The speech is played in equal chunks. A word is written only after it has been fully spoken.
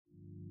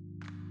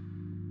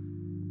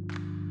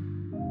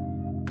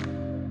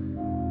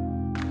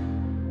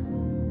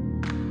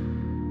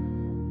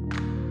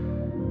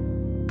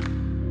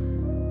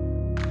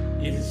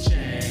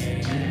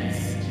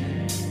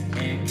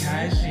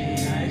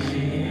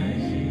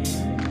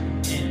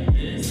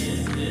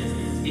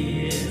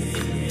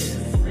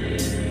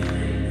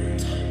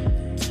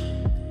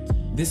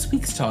This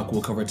week's talk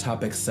will cover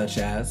topics such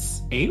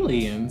as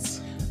aliens,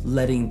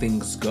 letting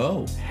things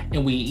go,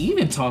 and we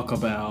even talk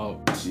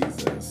about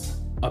Jesus,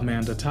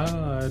 Amanda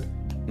Todd.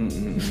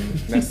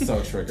 That's so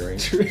triggering.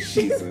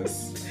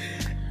 Jesus.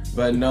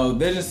 But no,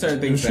 there's just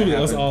certain things that truly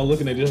happen. us all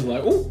looking at this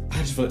like, oh,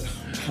 I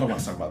don't want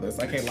to talk about this.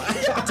 I can't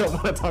lie. I don't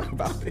want to talk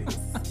about this.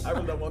 I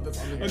really don't want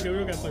this on the air. okay,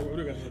 we gotta talk about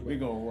it. We're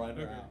going to run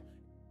around.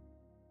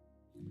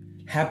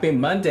 Happy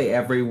Monday,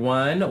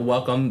 everyone.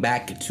 Welcome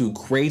back to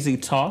Crazy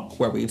Talk,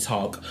 where we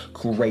talk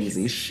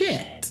crazy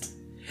shit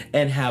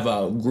and have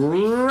a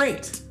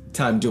great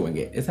time doing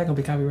it. Is that going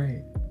to be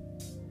copyright?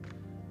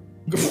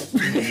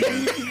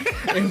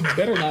 It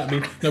better not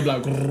be. No,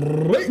 like,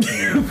 great.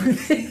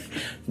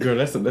 Girl,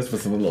 let's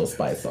put some little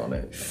spice on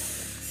it.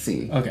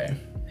 See. Okay.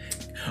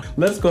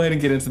 Let's go ahead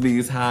and get into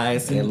these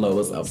highs and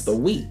lows of the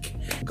week.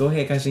 Go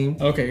ahead, Kashim.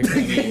 Okay.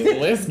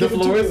 Let's The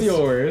floor is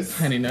yours.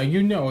 Honey, now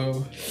you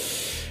know.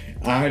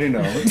 I already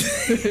know.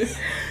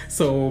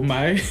 So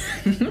my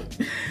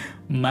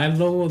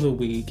low of the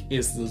week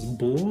is this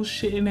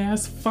bullshitting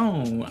ass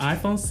phone,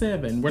 iPhone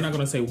 7. We're not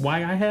gonna say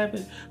why I have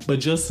it, but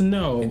just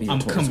know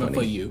I'm coming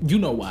for you. You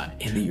know why.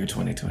 In the year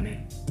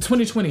 2020.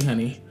 2020,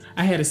 honey.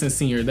 I had it since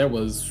senior. That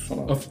was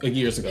a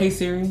years ago. Hey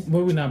Siri,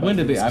 when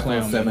did the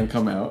iPhone 7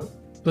 come out?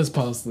 Let's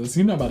pause this.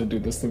 You're not about to do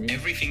this to me.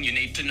 Everything you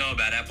need to know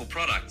about Apple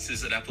products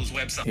is at Apple's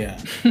website.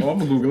 Yeah. Oh, I'm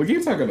gonna Google it.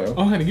 Keep talking though.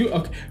 Oh, honey, you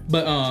okay? But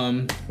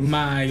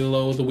my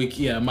low of the week,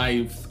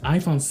 my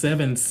iPhone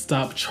 7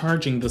 stopped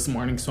charging this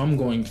morning, so I'm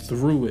going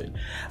through it.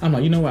 I'm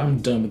like, you know what?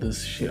 I'm done with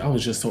this shit. I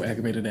was just so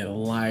aggravated at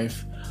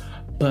life.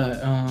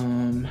 But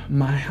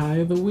my high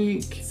of the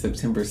week,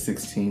 September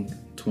 16th,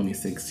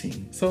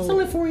 2016. So it's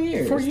only 4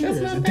 years. 4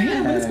 years. That's not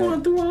Damn, bad. it's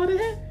going through all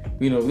that.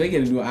 You know, they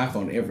get a new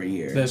iPhone every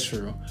year. That's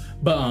true.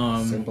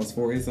 But 7 plus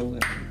 4 is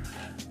 11.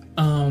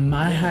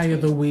 my high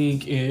of the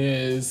week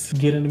is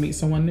getting to meet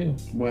someone new.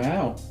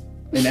 Wow.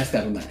 And that's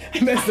that on that.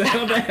 That's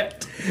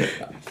that.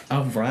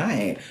 All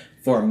right.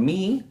 For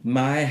me,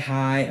 my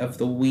high of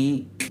the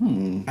week,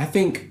 I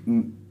think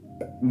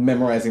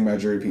memorizing my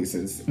jury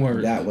pieces.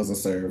 Word. That was a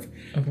serve.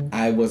 Okay.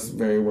 I was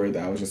very worried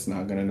that I was just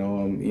not gonna know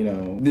them. You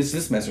know, this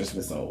semester's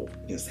been so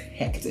just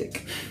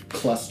hectic,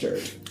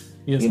 clustered.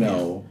 Yes, you ma'am.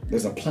 know,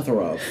 there's a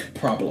plethora of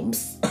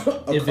problems.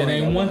 If it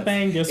ain't one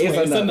thing, guess what?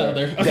 It's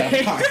another.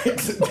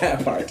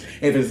 That part.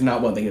 If it's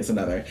not one thing, it's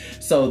another.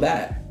 So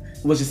that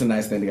was just a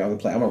nice thing to go to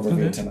play. I'm gonna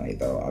review it tonight,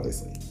 though,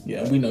 obviously.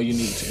 Yeah, we know you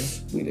need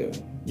to. We do.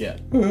 Yeah.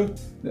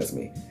 That's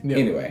me. Yep.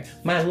 Anyway,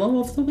 my low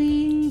of the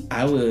week,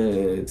 I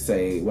would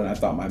say when I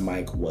thought my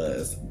mic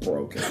was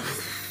broken.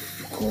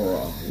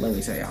 Girl, let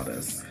me tell y'all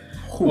this.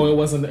 Well, it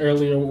wasn't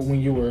earlier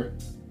when you were.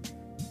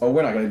 Oh,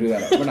 we're not gonna do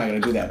that. We're not gonna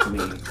do that to me.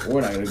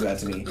 We're not gonna do that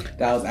to me.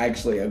 That was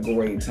actually a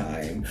great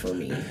time for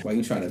me. Why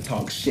you trying to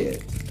talk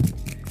shit?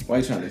 The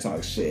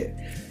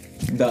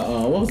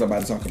what was I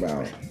about to talk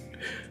about?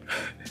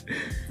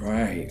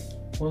 Right.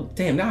 Well,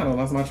 damn. Now I done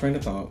lost my train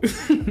of thought.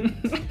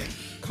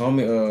 Call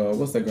me.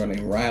 What's that girl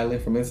named Riley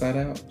from Inside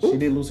Out? She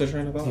did lose her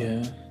train of thought.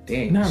 Yeah.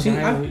 Dang. Not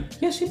Riley.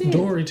 Yeah, she did.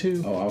 Dory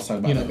too. Oh, I was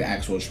talking about like the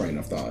actual train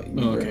of thought.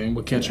 Okay,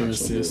 we'll catch her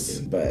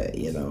assist. But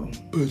you know,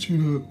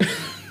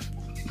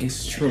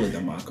 it's truly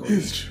the Mako.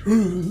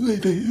 truly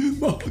the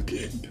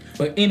market.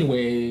 But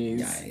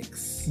anyways,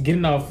 Yikes.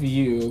 getting off of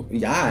you.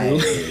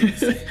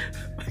 Yikes.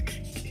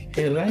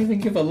 Hey, did I even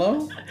give a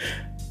low?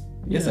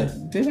 Yes, Yeah.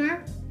 did I?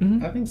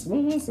 Mhm. I think so.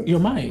 What was it? Your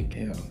mic.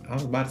 Yeah, I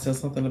was about to say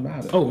something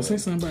about it. Oh, say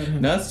something about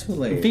him. No, it's too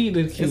late. Feed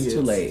the kids. It's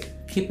too late.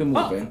 Keep it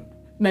moving.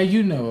 Now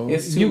you know.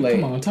 It's too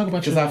late. Come on, talk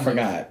about your Because I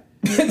forgot.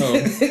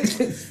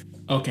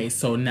 Okay,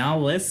 so now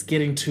let's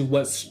get into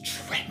what's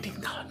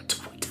trending on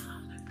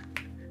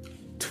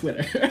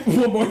Twitter.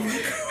 One more.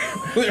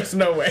 There's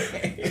no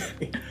way.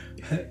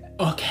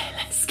 Okay,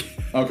 let's get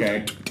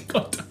Okay.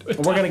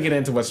 We're going to get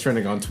into what's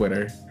trending on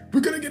Twitter. We're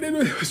gonna get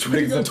into what's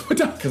trending on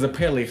Twitter. Because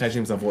apparently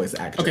Kashim's a voice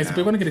actor. Okay, so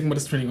we're gonna get into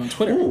what's trending on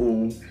Twitter.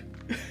 Ooh.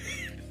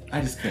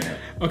 I just can't.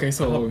 Okay,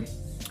 so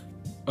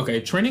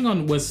trending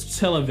on was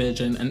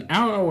television an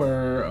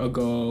hour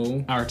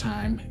ago, our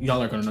time.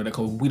 Y'all are gonna know that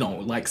because we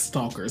don't like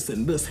stalkers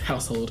in this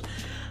household.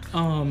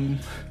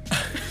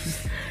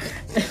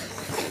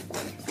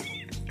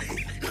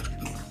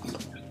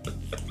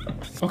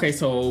 Okay,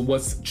 so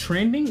what's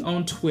trending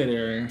on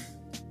Twitter,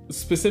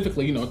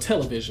 specifically,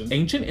 television.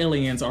 Ancient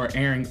Aliens are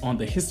airing on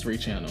the History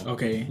Channel.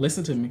 Okay,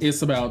 listen to me.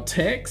 It's about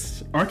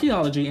text,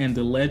 archaeology, and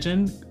the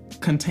legend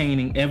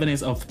containing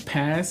evidence of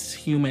past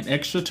human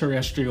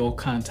extraterrestrial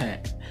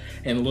contact.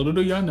 And little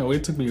do y'all know,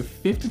 it took me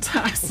 50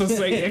 times to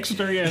say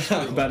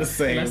extraterrestrial. I was about to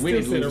say, we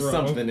did lose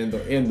something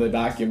in the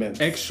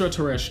document.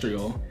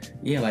 Extraterrestrial.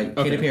 Yeah, like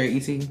Katy Perry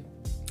E.T.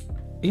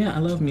 Yeah, I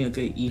love me a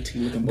good E.T.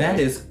 looking boy. That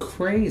is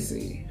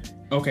crazy.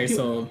 Okay,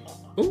 so...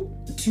 Ooh.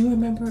 Do you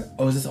remember?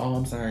 Oh, is this all?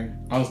 I'm sorry.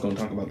 I was going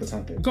to talk about the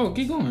topic. Go,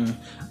 keep going.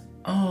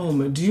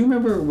 Do you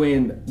remember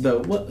when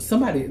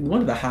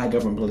one of the high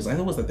government police, I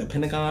think it was like the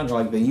Pentagon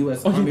or like the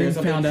U.S. Army or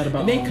something, found out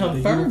about and they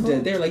confirmed the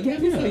it. They're like, yeah,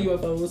 we saw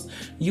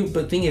UFOs.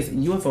 But thing is,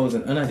 UFO is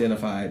an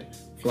unidentified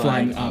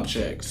flying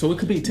object. So it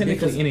could be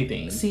technically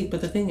anything. See,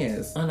 but the thing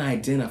is,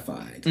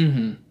 unidentified.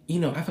 Mm-hmm. you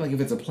know, I feel like if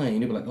it's a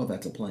plane, you'd be like, oh,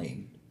 that's a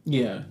plane.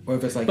 Yeah. Or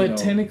if it's like, But you know,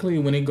 technically,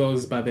 when it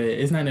goes by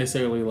that, it's not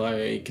necessarily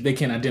like they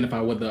can't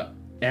identify what the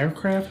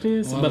aircraft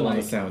is. well, I but don't want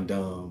like, to sound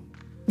dumb.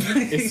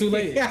 it's too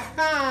late.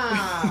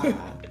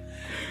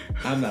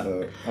 I'm not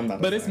a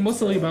But it's science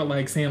mostly guy. about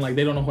like saying like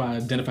they don't know who to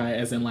identify it,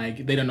 as in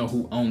like they don't know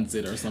who owns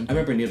it or I something.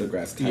 remember Neil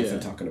deGrasse Tyson Yeah.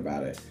 talking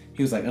about it.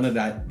 He was like,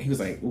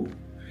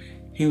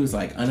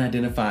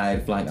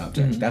 unidentified flying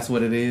object. Mm-hmm. That's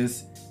what it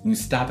is. You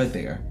stop it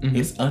there.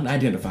 It's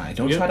unidentified.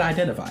 Don't Yep. try to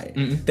identify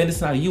it. Then it's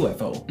not a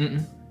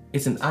UFO.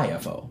 It's an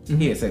IFO. He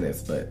didn't say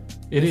this, but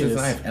It it's is.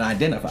 an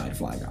identified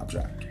flying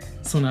object.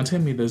 So now tell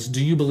me this: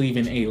 do you believe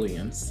in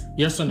aliens?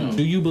 Yes or no?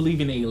 Do you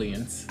believe in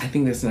aliens? I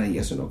think that's not a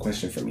yes or no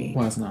question for me.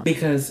 Why it's not?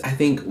 Because I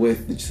think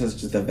with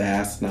just the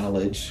vast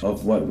knowledge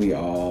of what we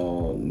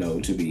all know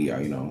to be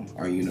our, you know,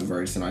 our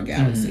universe and our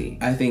galaxy,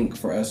 I think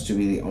for us to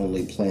be the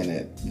only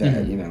planet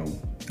that, you know,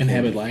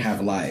 Inhabit life.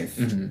 have life,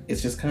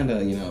 it's just kind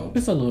of, you know,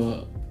 It's a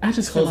little. I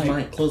just feel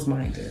like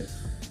closed-minded.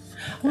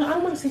 Well, I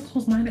don't want to say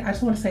closed-minded. I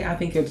just want to say I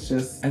think it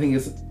doesn't.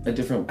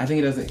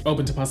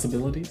 open to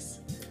possibilities.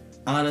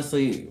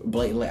 Honestly,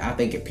 blatantly, I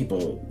think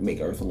people make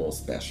Earth a little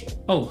special.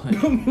 Oh, honey.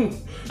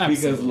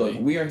 Because Absolutely.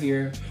 look, we are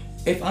here.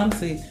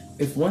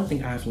 If one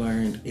thing I've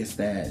learned is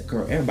that,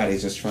 girl,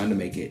 everybody's just trying to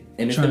make it.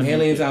 And if Trying the to make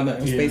aliens it. out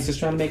in Yeah. space just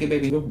trying to make it,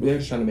 baby, they're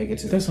just trying to make it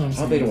too. That's what I'm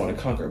All they saying. don't want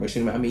to conquer. But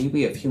you know, I mean,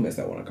 we have humans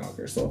that want to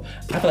conquer. So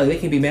I feel like they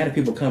can be mad if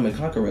people come and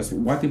conquer us.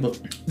 White people,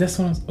 That's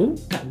what I'm. Ooh,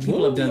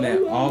 people have done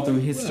that all through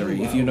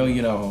history. If you know,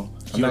 you know.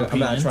 I'm not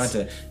Europeans? trying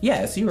to.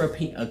 Yes,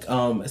 European.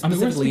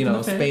 Specifically, you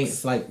know, speaking Spain,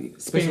 of like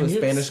especially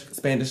Spaniards?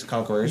 Spanish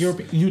conquerors.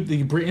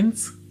 the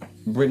Britons.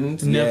 Britain,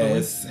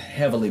 Netherlands. yes,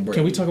 heavily Britain.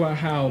 Can we talk about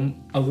how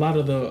a lot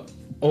of the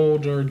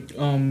older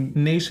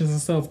nations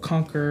and stuff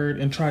conquered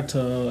and tried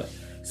to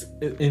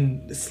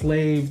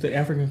enslave the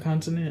African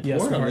continent?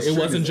 Yes, Word on the it street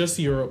wasn't is- just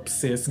Europe,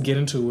 sis. Get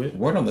into it.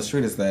 Word on the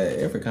street is that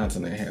every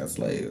continent has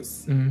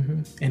slaves.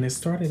 And it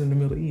started in the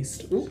Middle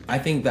East. Ooh. I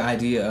think the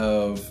idea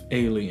of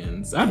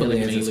Aliens. I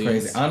believe in aliens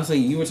aliens. is crazy. Honestly,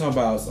 you were talking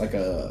about like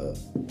an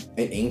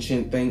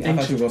ancient thing. I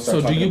thought you were gonna start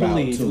So do talking you about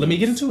believe? tools. Let me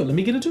get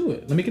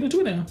into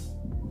it now.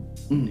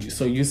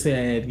 So you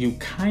said you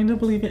kind of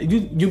believe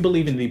in you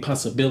believe in the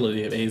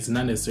possibility of aliens,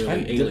 not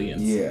necessarily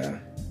aliens. Yeah.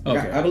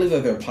 Okay. I believe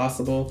that they're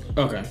possible,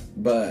 Okay.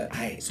 but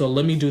So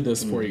let me do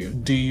this for you.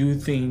 Do you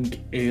think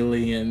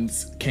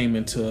aliens came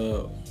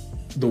into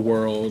the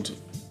world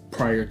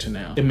prior to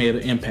now? It made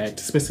an impact,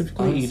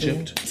 specifically honestly,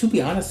 Egypt. to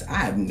be honest, I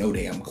have no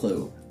damn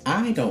clue.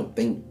 I don't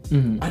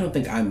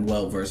think I'm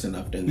well versed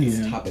enough in this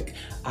Yeah. topic.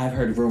 I've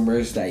heard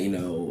rumors that, you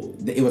know,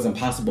 it was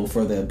impossible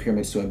for the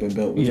pyramids to have been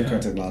built with the Yeah.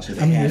 current technology.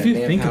 They I mean, had if you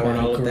think manpower and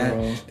about all it, of that.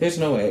 girl. There's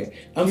no way.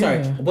 I'm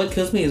Yeah. sorry. What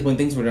kills me is when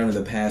things were done in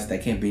the past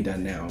that can't be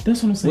done now.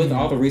 That's what I'm saying. With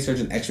all the research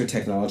and extra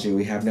technology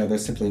we have now,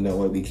 there's simply no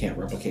way we can't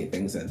replicate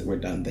things that were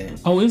done then.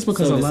 Oh, it's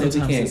because So a to lot say of we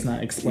times can't- it's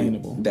not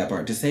explainable. That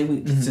part to say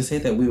to say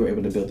that we were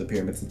able to build the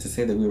pyramids, and to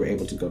say that we were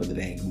able to go to the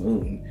dang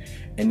moon,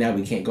 and now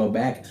we can't go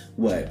back.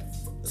 What?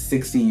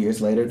 60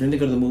 years later, didn't they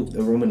go to the moon?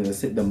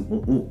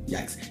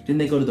 Yikes! Didn't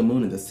they go to the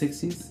moon in the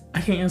 60s? I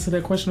can't answer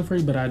that question for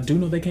you, but I do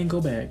know they can't go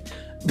back.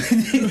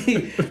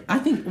 I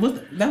think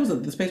that was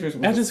the space race.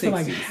 Was I just the feel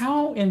like, 60s.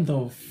 how in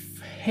the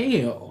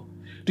hell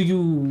do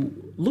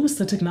you lose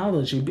the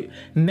technology?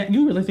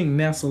 You really think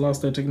NASA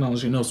lost their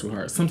technology? No,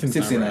 sweetheart. Something's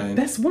not 69. right.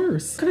 That's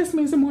worse. Because that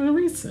makes it more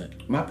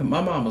recent. My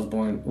mom was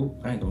born. Ooh,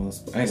 I ain't gonna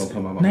put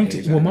my mom.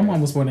 19, well, my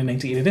mom was born in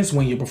 1980. That's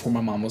 1 year before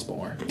my mom was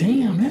born.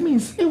 Damn, that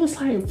means it was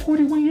like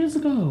 41 years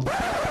ago.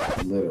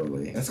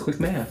 Literally, that's quick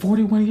math.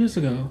 41 years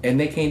ago. And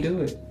they can't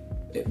do it.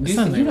 You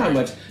Something know how right.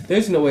 much?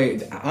 There's no way.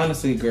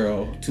 Honestly,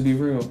 girl, to be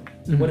real,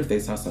 what if they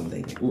saw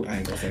something? Ooh, I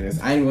ain't gonna say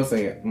this. I ain't gonna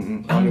say it.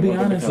 I'm gonna be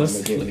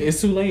honest.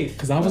 It's too late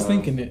because I was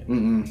thinking it.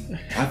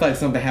 I thought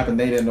something happened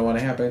they didn't want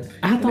to happen.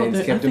 I and thought they just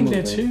that. I kept it think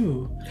that moving.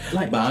 too.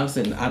 Like, But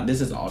honestly, this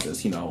is all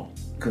just, you know,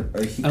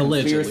 conspiracy,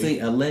 Allegedly.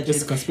 alleged.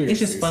 It's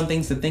conspiracies. It's just fun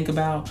things to think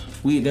about.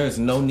 There's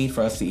no need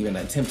for us to even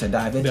attempt to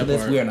dive into That this.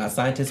 part. We are not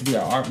scientists. We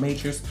are art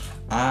majors.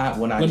 let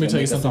me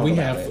tell you something.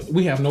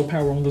 We have no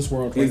power on this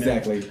world right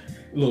Exactly. now.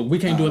 Look, we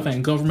can't do a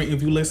thing. Government,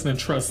 if you listening,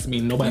 trust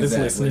me, nobody's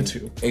Exactly.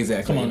 listening to.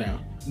 Exactly. Come on now.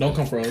 Don't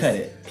come for us. Cut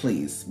it,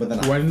 please. But then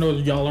We already know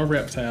y'all are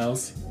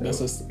reptiles. That's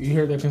just, you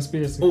hear that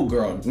conspiracy? oh,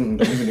 girl,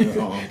 don't even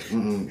do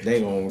it.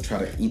 They gonna try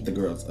to eat the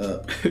girls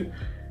up,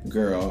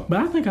 girl. But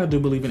I think I do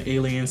believe in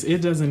aliens.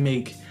 It doesn't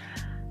make.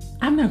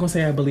 I'm not gonna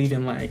say I believe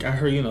in, like, I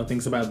heard,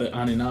 things about the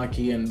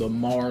Anunnaki and the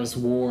Mars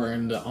war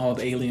and all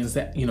the aliens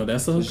that,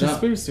 that's a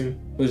conspiracy.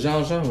 With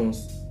John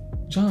Jones.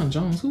 John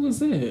Jones, who is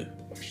it?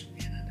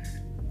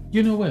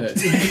 You know what?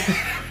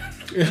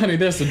 Honey,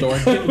 that's the door.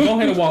 Go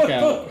ahead and walk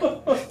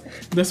out.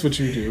 That's what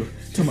you do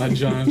to my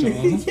John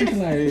Jones. I'm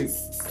like,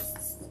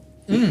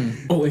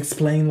 Oh,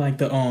 explain like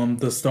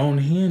the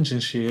Stonehenge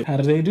and shit. How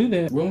do they do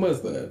that? When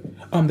was that?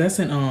 That's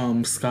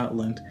in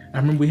Scotland. I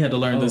remember we had to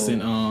learn this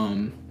in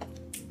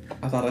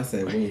I thought I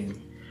said when.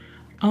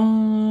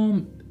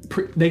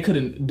 they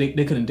couldn't date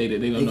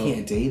it. They don't know. They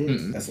can't date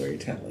it? That's very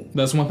telling.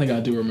 That's one thing I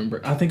do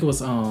remember. I think it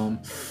was girl.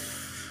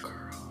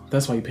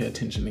 That's why you pay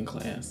attention in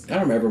class. I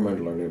don't remember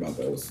learning about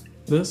those.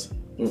 This?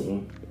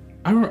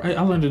 I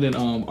learned it in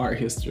art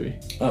history.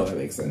 Oh, that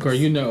makes sense. Girl,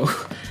 you know.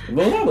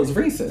 Well, that was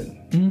recent.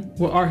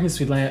 Well, art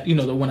history, you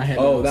know, the one I had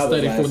that to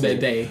study was for last that year.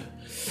 day.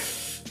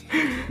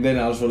 Then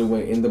I was really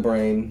went in the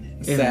brain,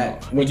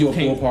 went you to a pool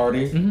can't-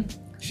 party,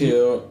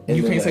 chilled. And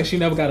You then can't say left. she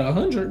never got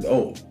 100.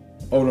 Oh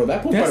no,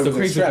 that pool That's party the was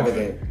crazy part.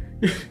 extravagant.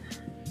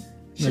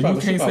 No,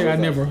 you can't say I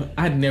never.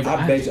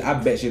 I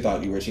bet she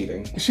thought you were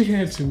cheating. She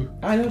had to.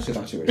 I know she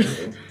thought you were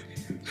cheating.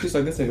 She's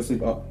like, this nigga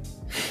sleep up.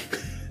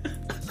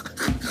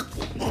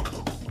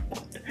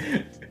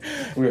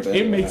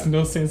 It makes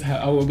no sense how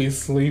I would be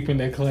sleeping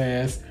in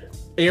class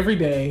every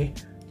day,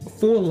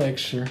 full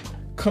lecture,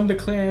 come to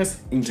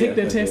class, take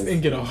that test,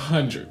 and get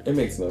 100. It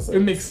makes no sense. It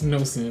makes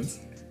no sense.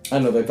 I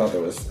know they thought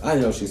there was. I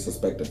know she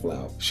suspected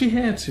foul She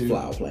had to.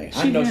 play. She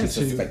I know she had to.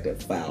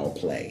 suspected foul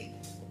play.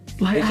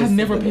 Like, It I just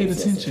never doesn't paid make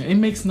attention. sense. It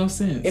makes no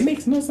sense. It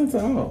makes no sense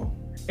at all.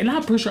 And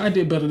I'm pretty sure I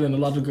did better than a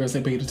lot of girls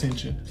that paid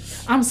attention.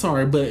 I'm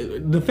sorry,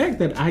 but the fact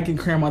that I can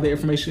cram all the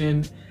information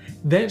in,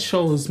 that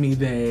shows me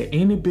that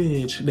any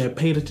bitch that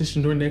paid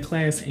attention during that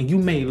class and you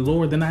made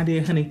lower than I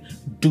did, honey,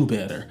 do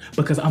better.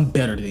 Because I'm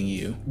better than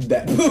you.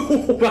 That.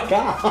 Oh my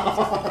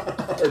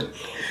god.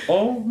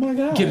 Oh my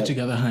god. Get it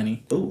together,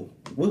 honey. Ooh.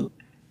 Woo.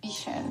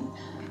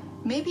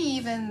 Maybe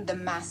even the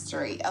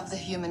mastery of the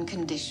human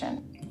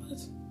condition.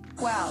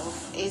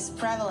 Wealth is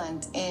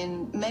prevalent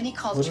in many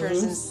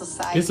cultures and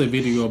societies. It's a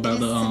video about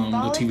It is the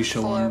TV symbolic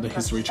show for on the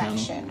History Channel.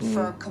 perfection,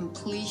 for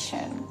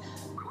completion.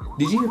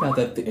 Did you hear about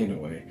that?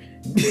 Anyway,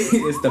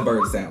 it's the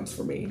bird sounds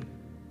for me.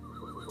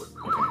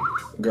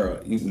 Okay, girl.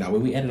 Now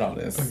when we edit all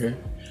this, Okay.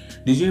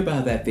 Did you hear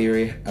about that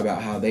theory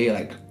about how they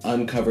like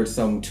uncovered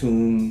some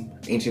tomb,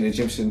 ancient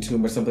Egyptian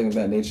tomb or something of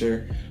that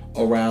nature,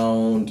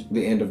 around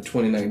the end of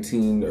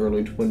 2019,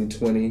 early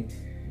 2020,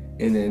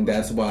 and then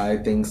that's why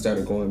things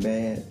started going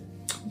bad?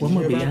 Well, I'm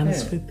Did gonna you be hear about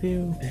honest that? with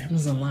you. It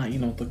happens a lot. You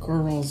know, the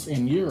girls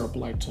in Europe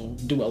like to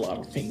do a lot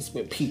of things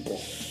with people.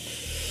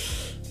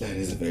 That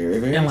is very,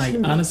 very And like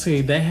true.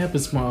 honestly, that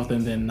happens more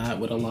often than not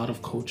with a lot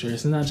of cultures.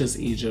 It's not just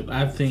Egypt.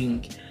 I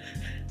think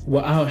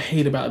what I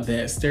hate about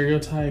that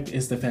stereotype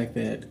is the fact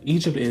that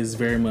Egypt is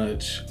very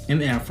much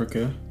in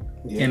Africa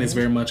and it's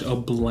very much a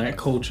black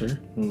culture.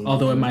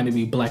 Although it might not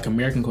be black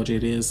American culture,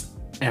 it is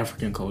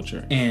African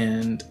culture.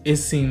 And it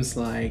seems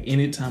like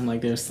anytime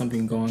like there's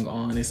something going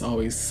on, it's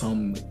always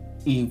some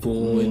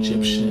evil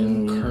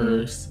Egyptian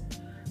curse.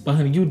 But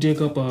honey, you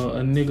dig up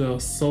a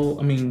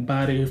nigga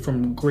body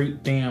from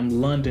great damn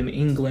London,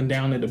 England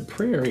down at the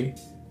prairie.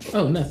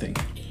 Oh, nothing.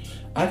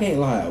 I can't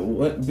lie.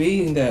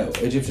 Being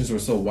that Egyptians were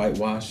so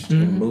whitewashed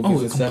in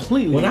movies and stuff.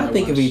 completely When I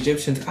think of whitewashed.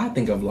 Egyptians, I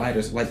think of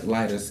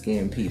lighter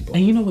skinned people.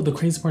 And you know what the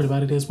crazy part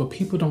about it is? What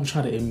people don't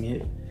try to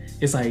admit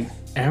is like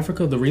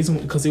Africa, the reason,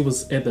 because it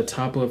was at the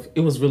top of,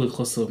 it was really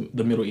close to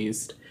the Middle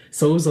East.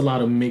 So it was a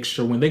lot of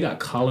mixture. When they got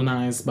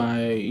colonized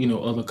by,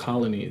 other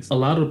colonies, a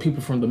lot of the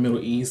people from the Middle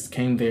East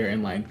came there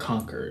and like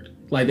conquered.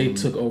 Like they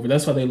took over.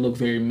 That's why they look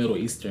very Middle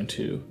Eastern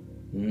too.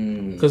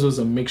 Because it was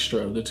a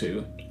mixture of the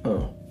two.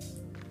 Oh.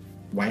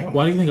 Wow.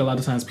 Why do you think a lot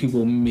of times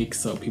people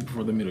mix up people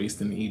from the Middle East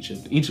and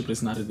Egypt? Egypt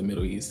is not in the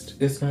Middle East.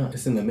 It's not.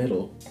 It's in the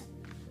middle,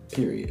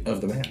 period,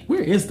 of the map.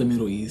 Where is the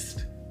Middle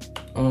East?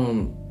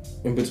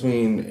 In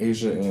between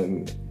Asia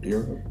and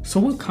Europe. So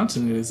what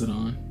continent is it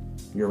on?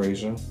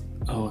 Eurasia.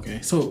 Oh,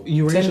 okay. So Technically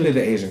Eurasia.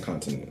 the Asian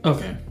continent.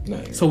 Okay.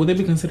 Nice. So would they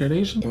be considered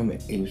Asian? On the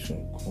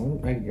Asian. Oh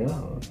my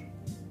god.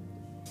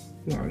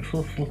 Alright,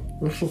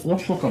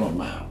 let's look on a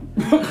map.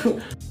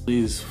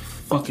 These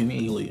fucking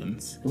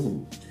aliens.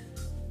 Ooh.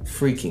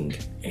 Freaking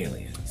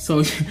aliens.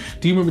 So,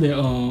 do you remember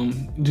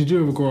that? Did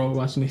you ever grow up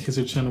watching the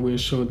History Channel where it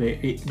showed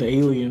the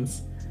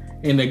aliens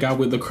and the guy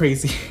with the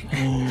crazy?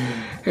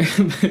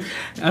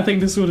 I think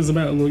this is what it's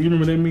about. You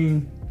remember that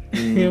meme?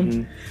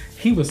 Him.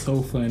 He was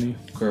so funny.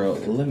 Girl,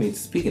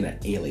 speaking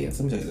of aliens,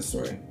 let me tell you the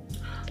story.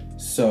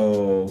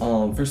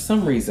 So, for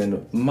some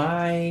reason,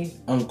 my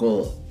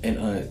uncle and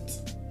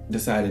aunt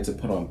decided to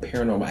put on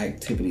Paranormal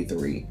Activity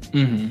 3.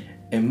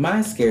 And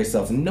my scared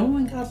self,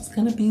 knowing I was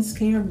gonna be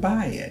scared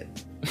by it,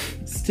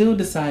 still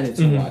decided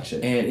to watch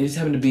it. And it just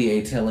happened to be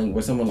a telling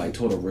where someone like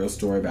told a real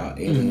story about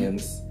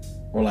aliens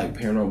or like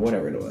paranormal,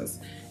 whatever it was.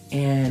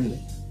 And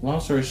long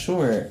story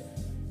short,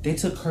 they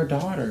took her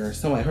daughter.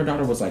 So like her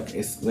daughter was like,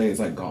 it's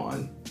like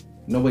gone.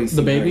 Nobody's seen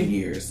her baby? in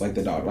years. Like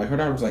the daughter, like her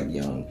daughter was like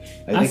young.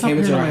 Like I they saw came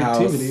into her Paranormal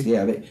house. Activity.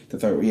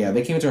 Yeah,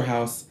 they came into her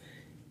house,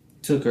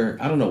 took her.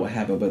 I don't know what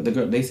happened, but the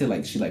girl, they said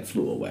like she like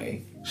flew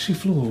away. She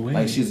flew away.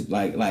 Like she's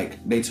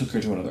like they took her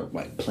to another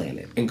like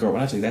planet. And girl,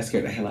 when I tell you that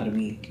scared the hell out of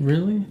me.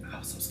 Really? I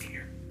was so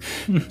scared.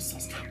 So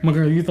scared. My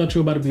girl, you thought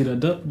you were about to be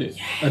abducted.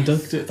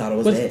 Abducted. Thought it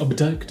was What's it.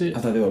 abducted? I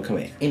thought they would come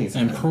at any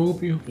time. And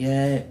probe you.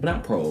 Yeah, but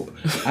not probe.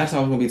 I just thought I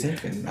was gonna be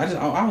taken. I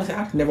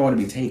never want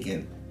to be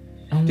taken.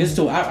 I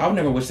would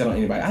never wish that on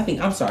anybody. I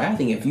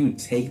think if you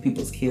take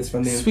people's kids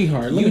from them,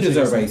 Sweetheart, let you me tell you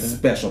deserve a something.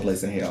 special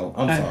place in hell.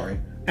 I'm sorry.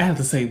 I have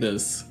to say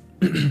this.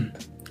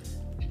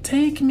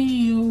 Take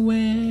me away.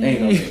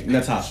 Ain't no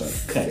Natasha,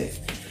 cut it.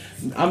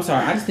 I'm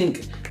sorry. I just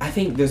think I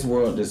think this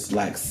world just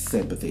lacks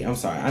sympathy. I'm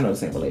sorry, I know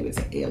this ain't related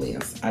to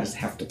aliens. I just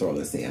have to throw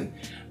this in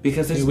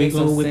because it we makes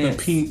go no with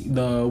sense.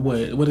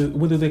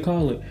 what do they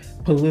call it?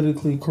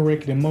 Politically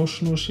correct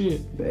emotional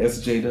shit. The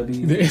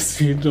SJW. The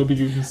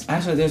SJWs.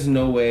 Actually, there's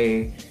no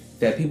way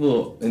that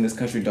people in this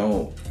country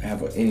don't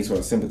have any sort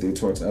of sympathy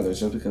towards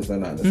others just because they're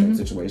not in the same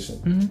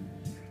situation.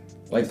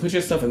 Like, put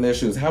yourself in their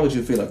shoes. How would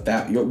you feel if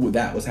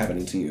that was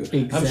happening to you?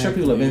 I'm sure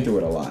people have been through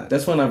it a lot.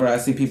 That's whenever I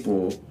see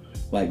people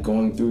like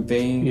going through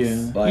things.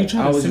 Yeah, like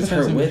I was just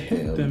hurt with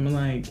them.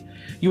 Like,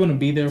 you want to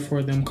be there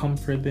for them,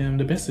 comfort them.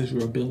 The best is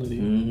your ability.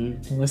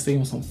 Unless they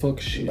on some fuck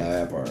shit.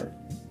 That part.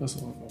 That's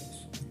all it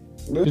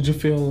goes. Did you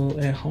feel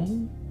at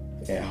home?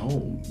 At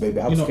home, baby.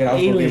 I was scared I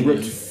was going to get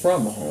ripped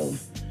from home.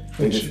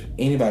 Like if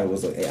anybody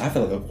was, I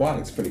feel like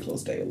Aquatic's pretty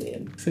close to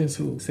alien. Says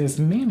who? Says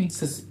Mammy.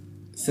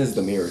 Says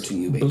the mirror to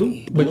you, baby.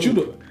 Blue. But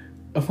you,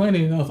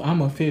 funny enough,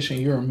 I'm a fish and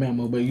you're a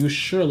mammal, but you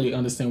surely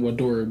understand what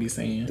Dory would be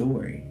saying.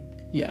 Dory.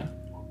 Yeah.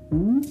 I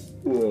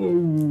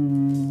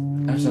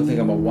just don't think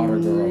I'm a water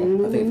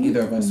girl. I think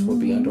either of us would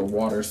be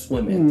underwater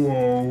swimming.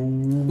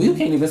 Well, you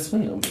can't even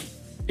swim.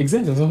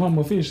 Exactly. So I'm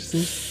a fish,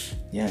 see?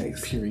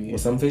 Yikes. Period. Well,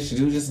 some fish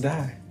do just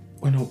die.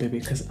 Well, no, baby,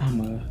 because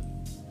I'm a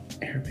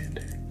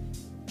airbender.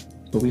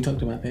 But we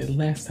talked about that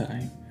last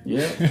time.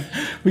 Yeah.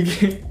 we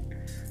can't.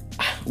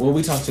 Well,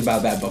 we talked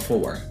about that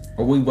before.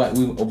 Or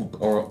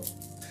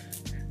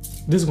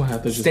this is gonna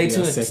have to just stay be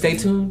tuned. a second. Stay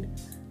tuned.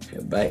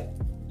 But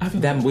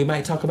then we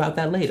might talk about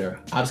that later.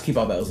 I'll just keep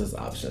all those as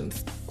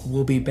options.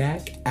 We'll be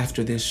back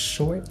after this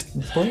short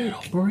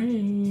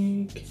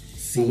break.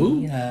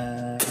 See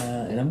ya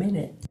in a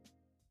minute.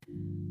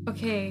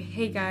 Okay,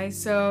 hey guys,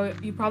 so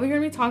you probably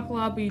heard me talk a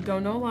lot, but you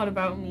don't know a lot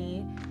about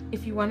me.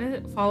 If you want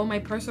to follow my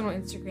personal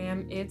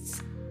Instagram,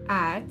 it's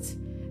at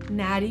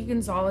Natty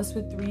Gonzalez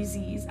with 3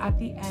 Z's at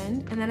the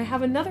end. And then I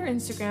have another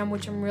Instagram,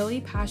 which I'm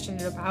really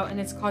passionate about, and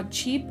it's called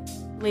Cheap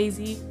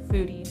Lazy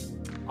Foodie,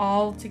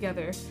 all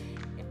together.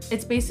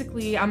 It's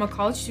basically, I'm a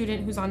college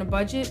student who's on a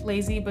budget,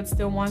 lazy, but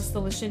still wants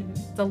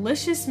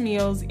delicious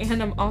meals,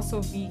 and I'm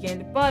also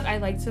vegan, but I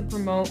like to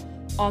promote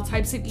all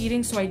types of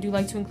eating, so I do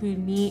like to include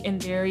meat and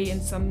dairy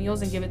in some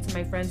meals and give it to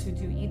my friends who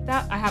do eat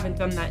that. I haven't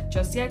done that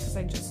just yet because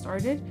I just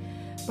started,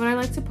 but I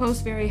like to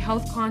post very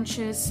health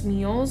conscious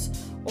meals,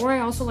 or I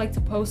also like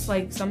to post,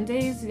 like, some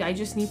days I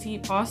just need to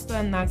eat pasta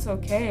and that's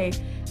okay.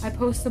 I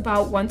post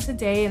about once a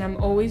day, and I'm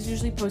always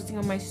usually posting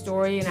on my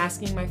story and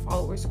asking my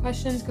followers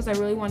questions because I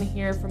really want to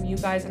hear from you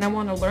guys, and I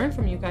want to learn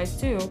from you guys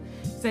too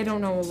because I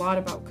don't know a lot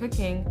about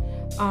cooking.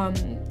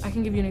 I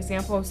can give you an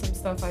example of some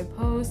stuff I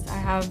post. I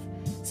have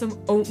some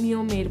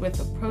oatmeal made with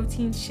a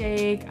protein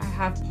shake. I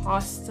have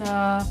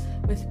pasta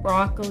with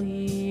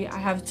broccoli. I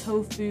have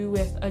tofu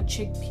with a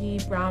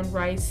chickpea brown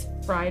rice,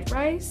 fried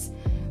rice,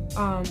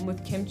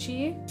 with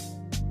kimchi.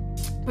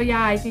 But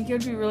yeah, I think it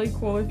would be really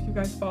cool if you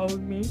guys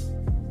followed me.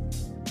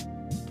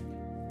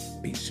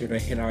 Be sure to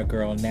hit our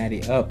girl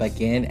Natty up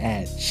again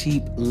at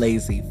Cheap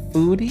Lazy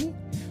Foodie.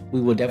 We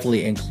will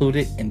definitely include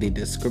it in the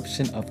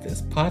description of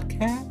this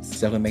podcast,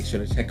 so make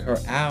sure to check her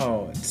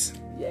out.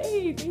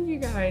 Yay, thank you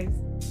guys.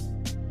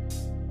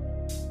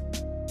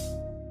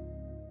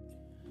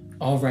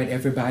 All right,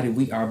 everybody,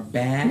 we are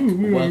back.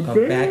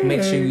 Welcome back.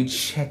 Make sure you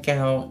check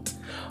out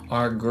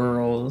our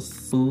girls'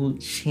 food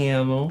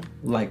channel,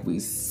 like we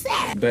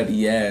said. But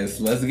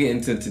yes, let's get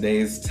into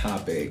today's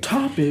topic.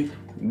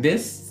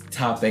 This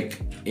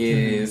topic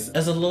is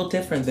a little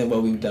different than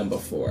what we've done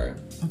before.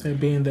 Okay,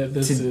 being that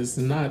this is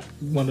not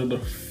one of the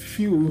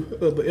few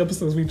of the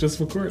episodes we just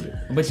recorded.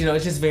 But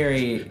it's just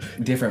very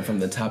different from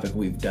the topic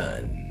we've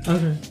done.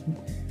 Okay.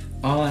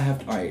 All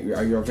right,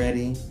 are you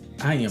ready?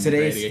 I am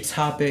Today's ready.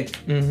 topic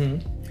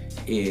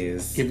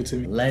is Give it to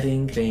me.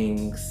 letting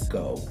things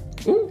go.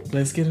 Ooh,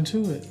 let's get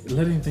into it.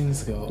 Letting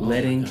things go.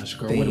 Letting girl,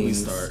 things where do we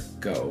start?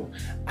 go.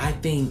 I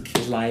think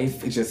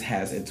life just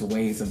has its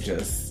ways of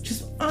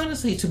just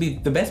honestly, to be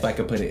the best way I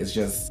could put it, is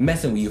just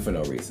messing with you for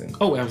no reason.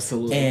 Oh,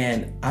 absolutely.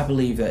 And I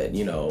believe that,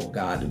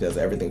 God does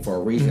everything for a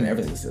reason.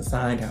 Everything's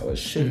designed how it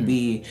should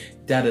be.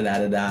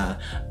 Da-da-da-da-da.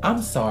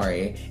 I'm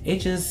sorry.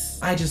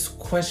 I just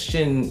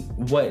question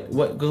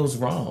what goes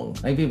wrong.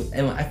 Like, people,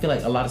 and I feel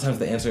like a lot of times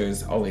the answer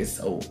is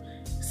always,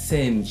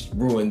 sin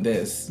ruined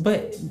this.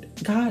 But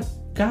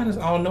God is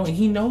all knowing.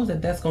 He knows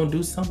that that's going to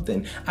do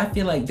something. I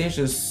feel like there's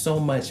just so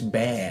much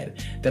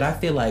bad that I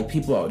feel like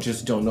people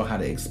just don't know how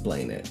to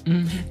explain it.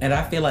 And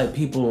I feel like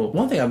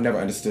one thing I've never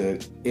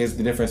understood is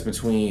the difference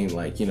between,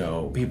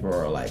 people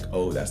are like,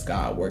 oh, that's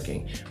God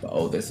working.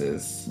 But this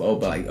is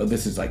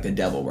like the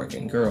devil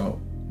working. Girl.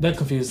 That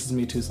confuses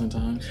me too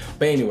sometimes.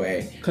 But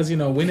anyway. Because,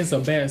 when it's a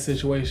bad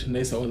situation,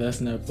 they say, oh,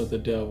 that's not for the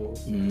devil.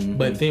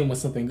 But then when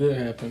something good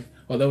happened,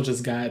 that was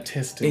just God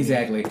testing.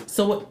 Exactly.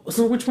 So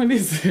which one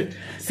is it?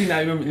 See, now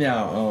you remember,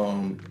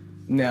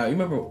 now you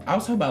remember, I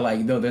was talking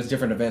about, there's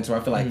different events where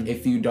I feel like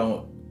if you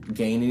don't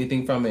gain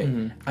anything from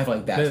it, I feel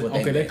like that's what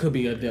they that could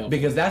be a devil.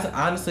 Because that's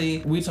honestly,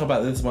 we talked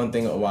about this one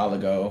thing a while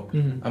ago.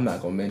 I'm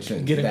not going to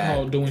mention Getting that.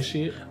 caught doing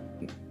shit.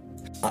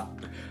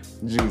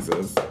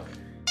 Jesus.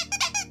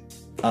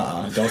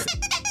 Don't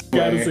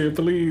Gotta say it,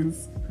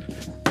 please.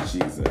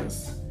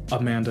 Jesus.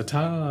 Amanda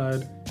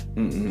Todd.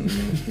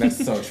 That's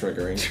so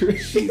triggering.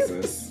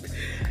 Jesus.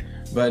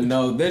 But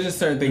no, there's just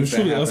certain things that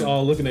Truly, happen. us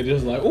all looking at it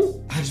just like,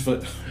 oh. I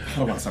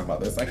don't want to talk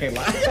about this. I can't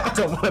lie. I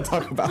don't want to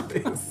talk about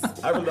this.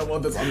 I really don't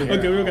want this on the air.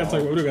 Okay, we don't gotta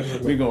talk about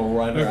it. We're gonna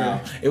run her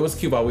out. It was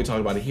cute while we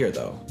talked about it here,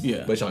 though.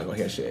 Yeah. But y'all ain't gonna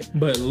hear shit.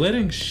 But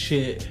letting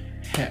shit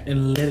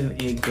and letting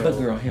it go. But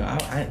girl,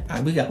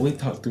 hell, we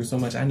talked through so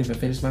much. I didn't even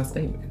finish my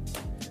statement.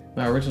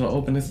 My original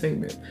opening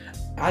statement.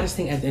 I just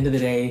think at the end of the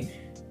day,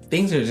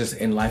 things are just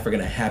in life are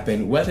gonna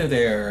happen, whether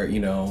they're,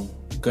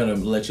 gonna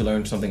let you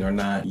learn something or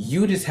not.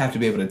 You just have to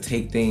be able to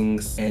take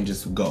things and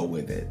just go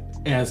with it.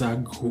 As our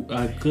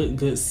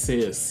good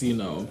sis,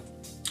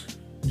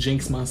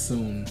 Jinx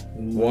Monsoon,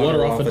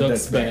 water off a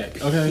duck's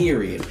back. Okay.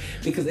 Period.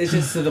 Because it's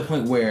just to the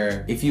point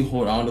where if you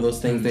hold on to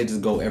those things, they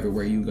just go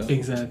everywhere you go.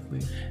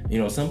 Exactly.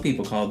 Some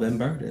people call them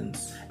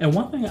burdens. And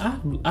one thing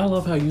I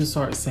love how you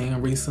started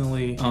saying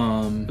recently,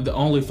 the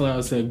only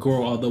flowers that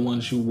grow are the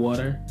ones you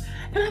water.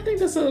 And I think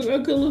that's a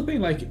good little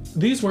thing. Like,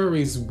 these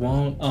worries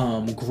won't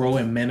grow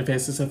and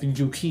manifest itself if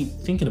you keep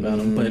thinking about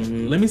them. But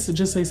let me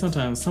just say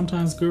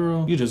sometimes,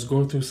 girl, you just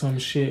go through some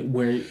shit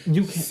where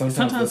you can't.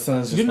 Sometimes the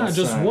sun's just you're not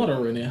just shine.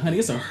 watering it, honey.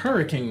 It's a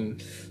hurricane.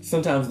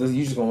 Sometimes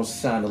you just gonna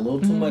shine a little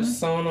too much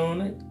sun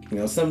on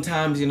it.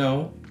 Sometimes,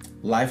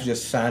 life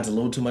just shines a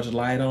little too much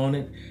light on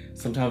it.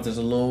 Sometimes there's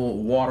a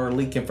little water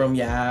leaking from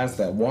your eyes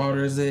that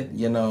waters it,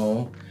 If you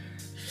know,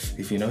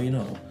 you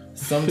know.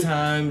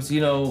 Sometimes,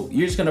 you're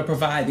just going to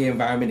provide the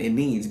environment it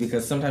needs,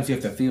 because sometimes you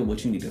have to feel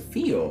what you need to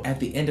feel.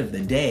 At the end of the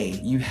day,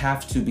 you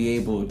have to be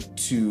able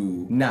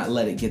to not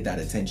let it get that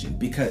attention,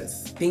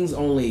 because things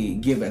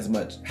only have as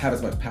much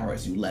power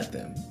as you let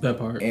them. That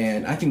part.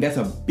 And I think that's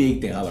a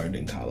big thing I learned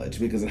in college,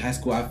 because in high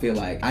school, I feel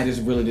like I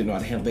just really didn't know how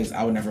to handle things.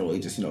 I would never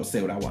really just,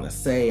 say what I want to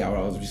say. I would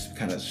always just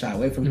kind of shy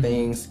away from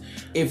things.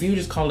 If you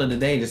just call it a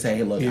day, just say,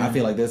 hey, look, I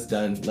feel like this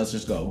done. Let's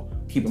just go.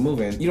 Keep it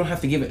moving. You don't have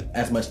to give it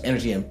as much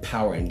energy and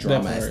power and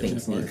drama as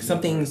things need.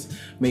 Some things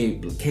may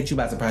catch you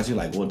by surprise. You're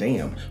like, well,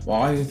 damn.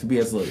 Well, all you have to be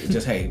is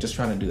just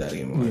trying to do that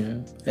anymore. Yeah.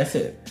 That's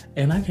it.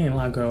 And I can't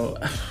lie, girl.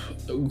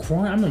 I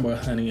remember,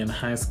 honey, in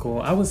high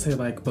school, I would say,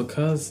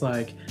 because,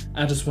 I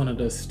just wanted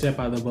to step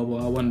out of the bubble.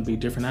 I wanted to be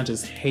different. I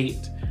just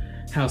hate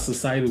how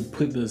society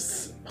put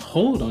this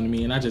hold on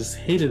me, and I just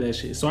hated that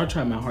shit. So I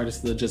tried my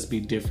hardest to just be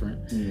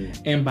different.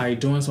 And by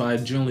doing so, I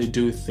generally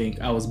do think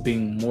I was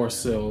being more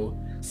so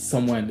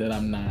someone that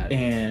I'm not.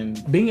 And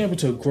being able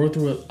to grow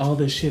through all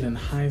this shit in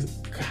high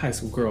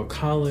school, girl,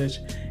 college,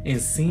 and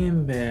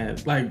seeing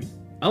that,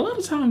 a lot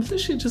of times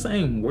this shit just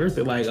ain't worth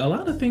it. A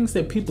lot of things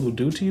that people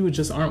do to you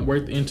just aren't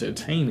worth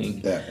entertaining.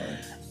 Definitely.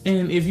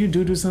 And if you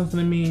do something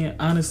to me,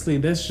 honestly,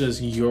 that's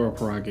just your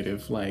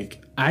prerogative.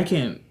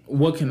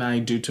 What can I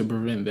do to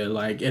prevent that?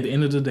 At the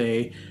end of the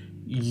day,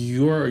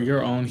 you're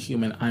your own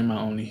human. I'm my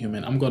own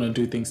human. I'm going to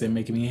do things that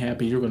make me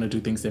happy. You're going to do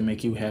things that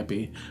make you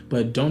happy.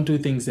 But don't do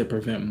things that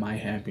prevent my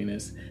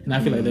happiness. And I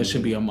feel like that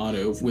should be a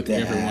motto with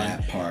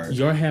everyone. Part.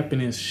 Your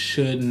happiness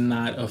should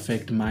not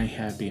affect my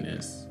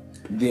happiness.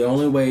 The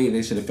only way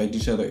they should affect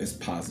each other is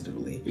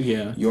positively.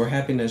 Yeah. Your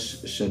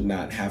happiness should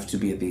not have to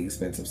be at the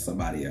expense of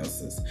somebody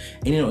else's.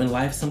 And in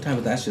life,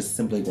 sometimes that's just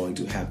simply going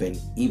to happen,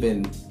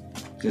 even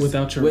just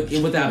without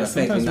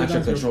affecting, not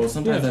your control.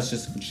 Sometimes that's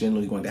just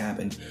generally going to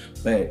happen.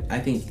 But I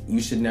think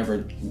you should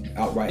never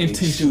outright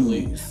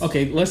intentionally choose.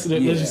 Okay, let's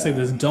just say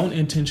this. Don't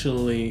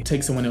intentionally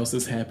take someone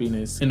else's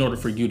happiness in order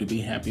for you to be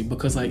happy.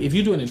 Because if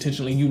you do it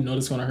intentionally, you know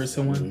it's going to hurt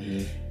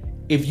someone.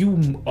 If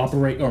you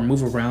operate or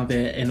move around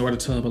that in order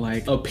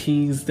to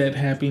appease that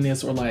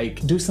happiness, or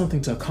do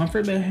something to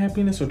comfort that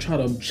happiness, or try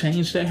to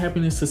change that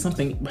happiness to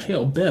something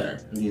better,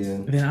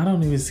 then I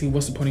don't even see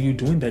what's the point of you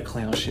doing that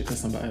clown shit to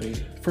somebody.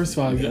 First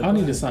of all, y'all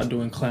need to stop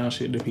doing clown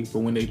shit to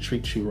people when they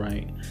treat you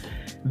right.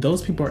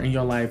 Those people are in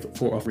your life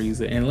for a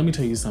reason. And let me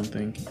tell you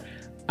something.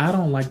 I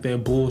don't like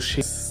that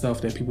bullshit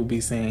stuff that people be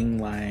saying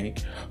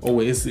oh,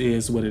 it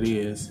is what it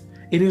is.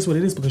 It is what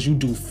it is because you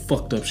do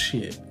fucked up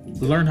shit.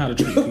 Learn how to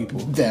treat people.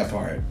 That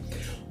part.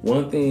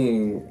 One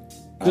thing.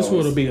 This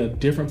world would be a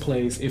different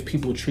place if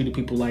people treated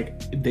people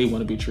like they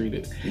want to be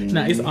treated.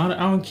 Now, I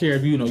don't care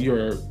if you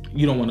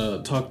don't want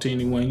to talk to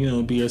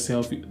anyone. Be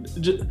yourself.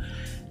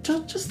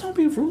 Just don't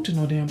be rude to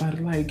no damn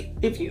body.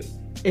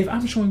 If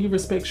I'm showing you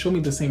respect, show me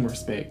the same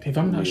respect. If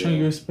I'm not showing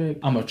you respect,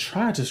 I'm going to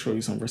try to show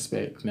you some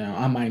respect. Now,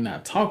 I might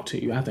not talk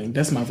to you. I think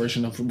that's my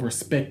version of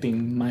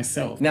respecting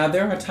myself. Now,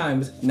 there are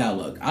times... Now,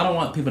 look, I don't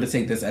want people to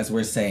take this as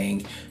we're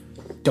saying,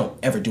 don't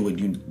ever do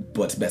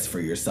what's best for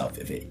yourself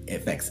if it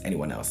affects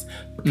anyone else.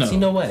 Because you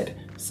know what?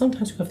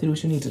 Sometimes you have to do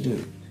what you need to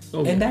do.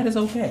 Okay. And that is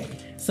okay.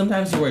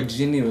 Sometimes you are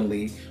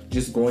genuinely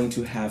just going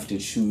to have to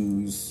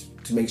choose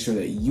to make sure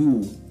that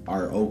you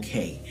are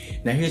okay.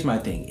 Now, here's my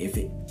thing. If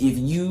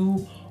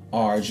you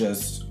are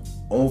just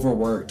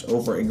overworked,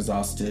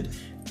 overexhausted,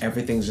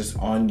 everything's just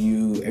on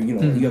you, and you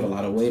have a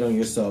lot of weight on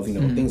yourself,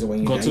 things are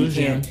weighing you down. Go to the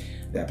gym.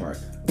 That part.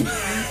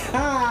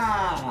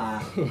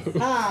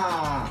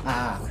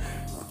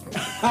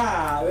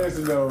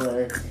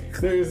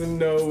 There's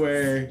no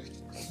way.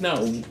 No,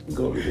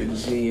 go to the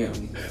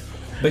gym.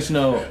 But you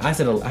know, I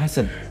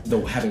said the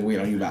having weed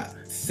on you about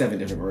 7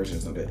 different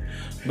versions of it.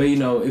 But you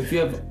know, if you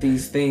have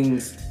these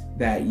things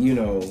that you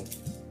know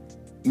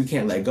you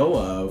can't let go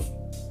of,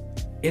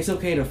 it's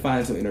okay to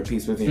find some inner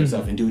peace within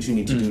yourself and do what you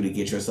need to do to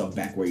get yourself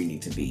back where you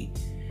need to be.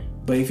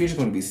 But if you're just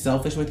going to be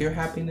selfish with your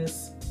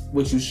happiness,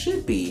 which you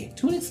should be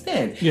to an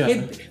extent,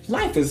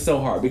 life is so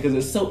hard because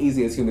it's so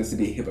easy as humans to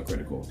be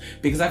hypocritical.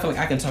 Because I feel like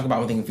I can talk about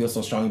one thing and feel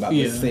so strong about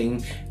this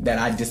thing that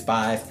I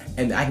despise,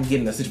 and I can get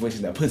in a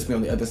situation that puts me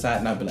on the other side,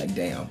 and I'll be like,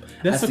 damn.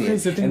 That's the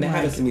crazy thing. And that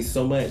happens to me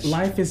so much.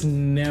 Life is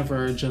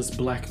never just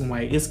black and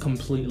white. It's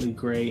completely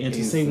gray. And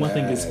to say one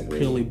thing is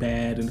purely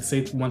bad and to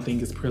say one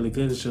thing is purely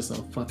good is just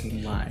a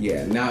fucking lie.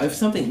 Yeah. Now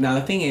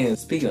the thing is,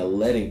 speaking of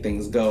letting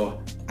things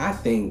go, I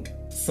think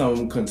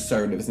some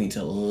conservatives need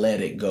to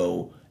let it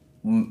go,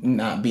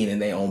 not being in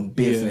their own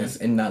business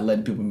and not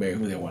letting people marry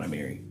who they want to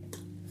marry.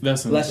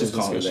 Let's just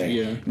call it that.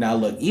 Yeah. Now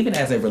look, even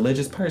as a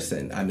religious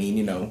person, I mean,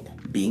 you know,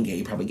 being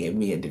gay probably gave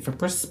me a different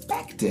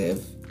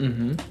perspective.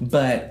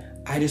 But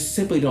I just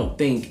simply don't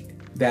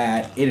think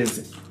that it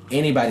is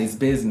anybody's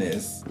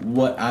business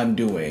what I'm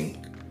doing.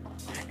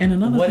 And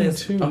another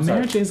thing too,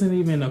 marriage isn't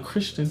even a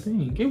Christian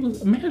thing.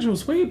 Marriage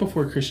was way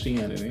before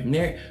Christianity.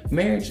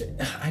 Marriage,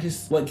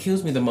 what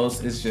kills me the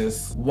most is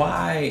just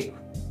why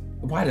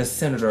does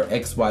Senator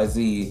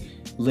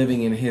XYZ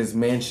living in his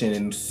mansion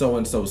in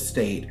so-and-so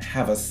state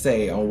have a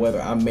say on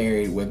whether I'm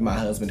married with my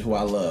husband who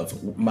I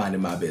love,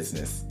 minding my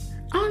business?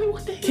 I don't know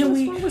what the hell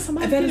is wrong with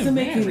somebody. That doesn't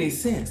make any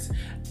sense.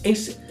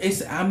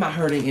 It's I'm not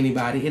hurting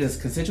anybody. It is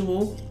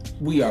consensual.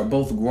 We are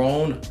both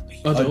grown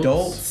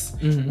adults.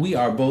 We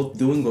are both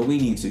doing what we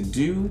need to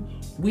do.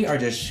 We are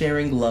just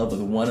sharing love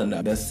with one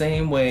another the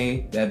same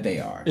way that they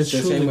are. It's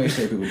the same way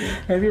straight people do.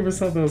 Have you ever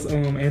saw those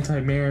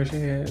anti-marriage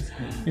ads?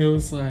 It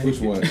was like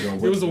which one?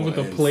 It was the one with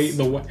the plate.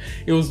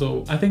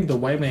 I think the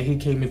white man, he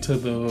came into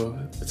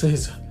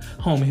his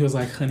home and he was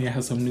like, "Honey, I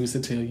have some news to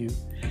tell you."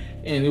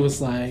 And it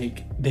was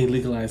like they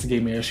legalized gay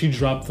marriage. She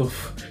dropped the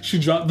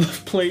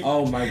plate.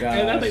 Oh my god!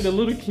 And I think the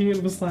little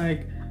kid was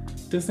like,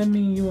 "Does that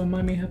mean you and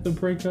mommy have to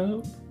break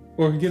up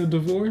or get a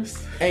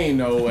divorce?" Ain't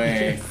no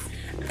way.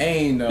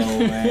 Ain't no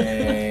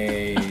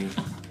way.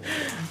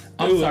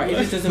 I'm sorry.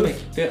 It just doesn't make.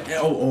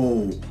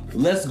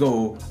 Let's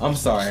go. I'm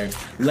sorry.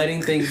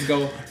 Letting things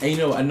go. And you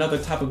know, another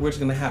topic we're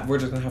just gonna have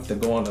to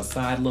go on a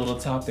side little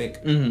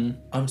topic.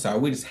 I'm sorry.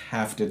 We just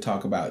have to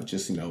talk about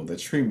just, you know, the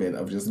treatment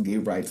of just gay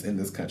rights in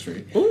this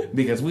country.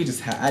 Because I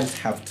just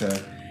have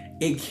to.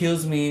 It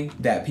kills me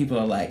that people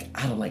are like,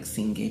 I don't like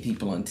seeing gay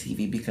people on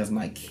TV because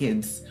my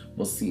kids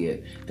will see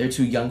it. They're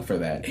too young for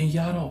that. And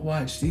y'all don't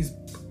watch these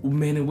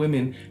men and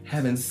women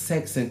having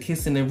sex and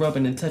kissing and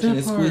rubbing and touching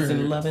and squeezing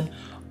and loving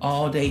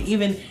all day.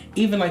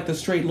 Even like the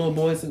straight little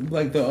boys,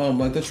 like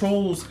the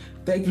trolls,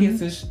 they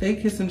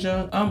kiss and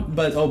junk.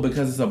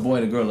 Because it's a boy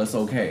and a girl, it's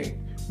okay.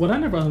 What I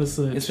never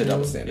understood. It's the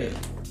double standard.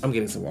 I'm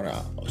getting some water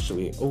out.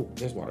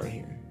 There's water in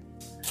here.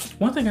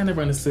 One thing I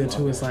never understood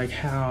too is like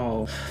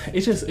how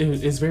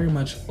it's very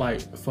much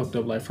like fucked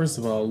up. Like, first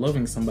of all,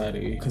 loving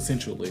somebody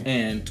consensually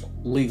and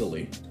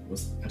legally.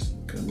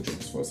 Can we drink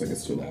this for a second?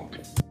 It's too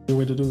loud. Good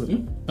way to do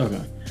it.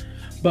 Okay.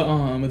 But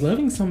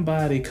loving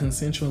somebody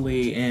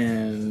consensually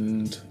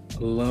and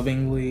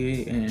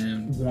lovingly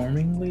and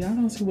warmingly, I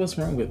don't see what's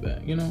wrong with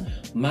that, you know?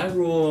 My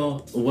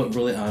rule, what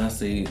really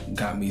honestly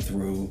got me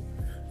through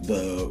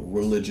the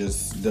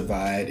religious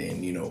divide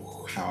and, you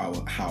know, how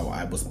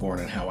I was born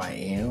and how I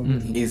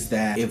am, is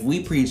that if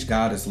we preach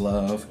God is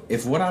love,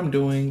 if what I'm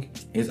doing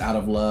is out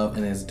of love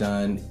and is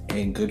done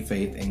in good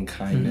faith and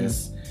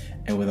kindness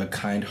and with a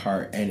kind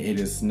heart, and it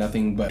is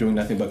doing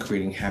nothing but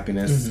creating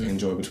happiness and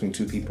joy between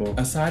two people,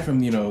 aside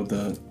from, you know,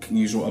 the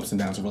usual ups and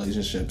downs of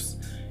relationships,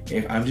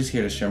 if I'm just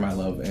here to share my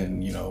love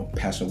and, you know,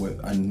 passion with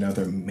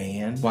another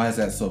man, why is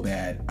that so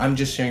bad? I'm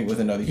just sharing it with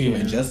another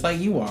human, just like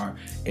you are.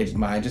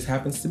 Mine just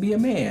happens to be a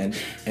man.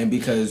 And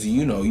because,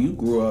 you know, you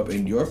grew up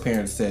and your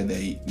parents said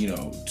that, you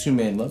know, two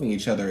men loving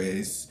each other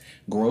is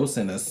gross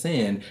and a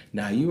sin,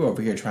 now you're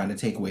over here trying to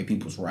take away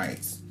people's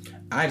rights.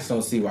 I just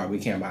don't see why we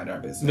can't mind our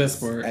business. That's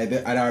part.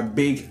 At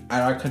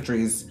our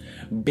country's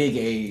big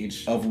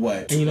age of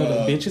what? And you know,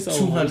 the bitch is old.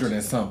 200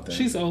 and something.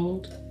 She's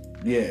old.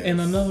 Yeah. And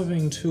another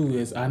thing too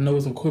is, I know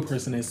it's a queer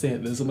person that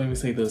said this, so let me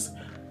say this.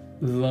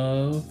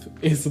 Love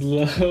is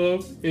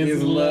love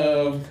is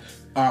love.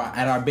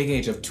 At our big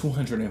age of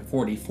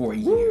 244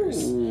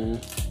 years. Ooh.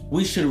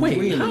 We should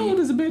really... how old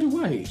is Betty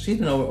White? She's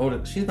been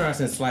older. She's been around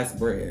since sliced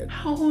bread.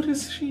 How old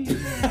is she?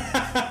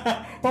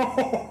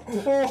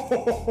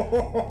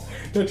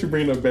 Don't you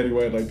bring up Betty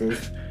White like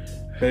this.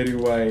 Betty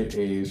White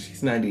age.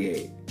 She's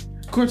 98.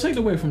 Girl, take it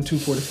away from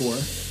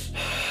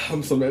 244.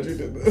 I'm so mad you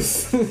did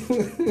this.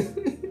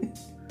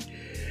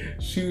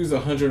 She was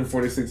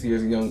 146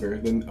 years younger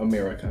than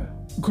America.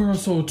 Girl,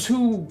 so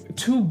two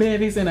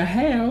Bettys and a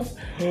half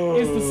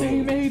is the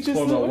same age as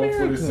America.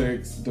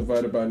 146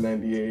 divided by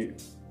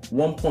 98.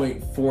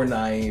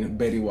 1.49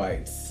 Betty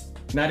Whites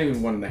Not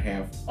even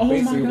 1.5. Oh my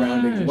Basically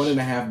rounding gosh.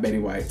 1.5 Betty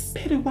Whites.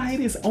 Betty White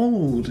is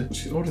old.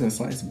 She's older than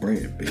sliced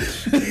bread,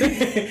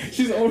 bitch.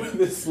 She's older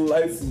than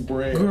sliced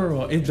bread.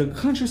 Girl, if the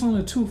country's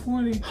only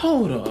 240,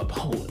 hold up.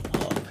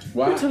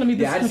 Why? You're telling me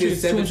this I country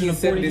just is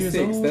 240 years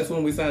 1776. old? That's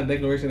when we signed the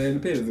Declaration of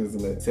Independence, isn't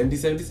it?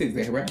 1776.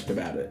 They rapped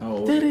about it.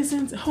 Oh, That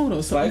isn't. Hold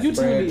on. So sliced you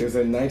telling bread me? is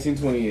in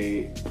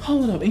 1928.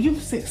 Hold up. And you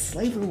said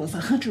slavery was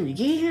 100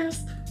 years?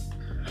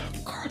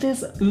 Girl,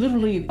 that's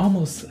literally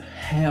almost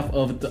half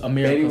of the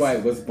America. Betty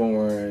White was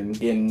born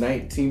in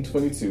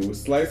 1922.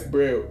 Sliced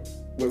bread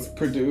was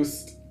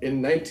produced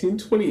in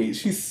 1928.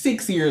 She's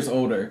 6 years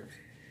older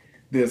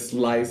than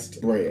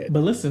sliced bread. But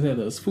listen to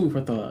this. Food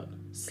for thought.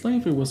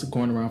 Slavery was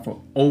going around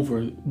for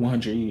over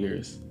 100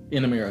 years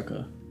in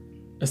America.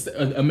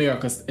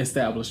 America's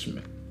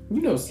establishment.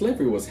 You know,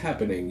 slavery was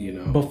happening, you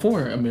know.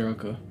 Before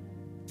America.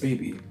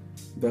 Baby,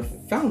 the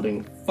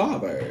founding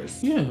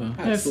fathers Yeah,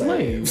 had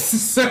slaves.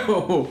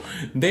 So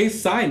they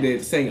signed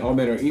it saying all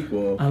men are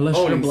equal. Unless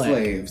you're owning black.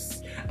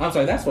 slaves. I'm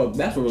sorry, that's what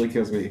really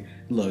kills me.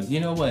 Look, you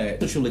know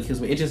what? What truly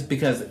kills me? It's just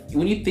because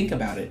when you think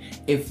about it,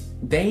 if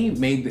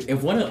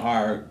one of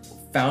our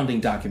founding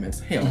documents,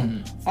 hell,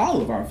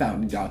 all of our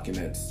founding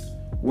documents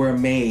were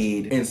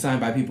made and signed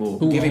by people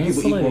giving owned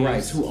people equal slaves.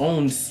 rights, who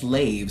owned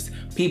slaves,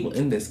 people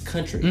in this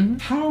country.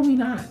 How are we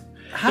not?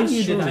 How do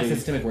you deny truly-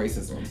 systemic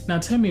racism? Now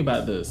tell me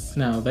about this.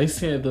 Now they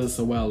said this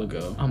a while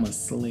ago. I'm a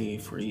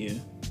slave for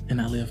you,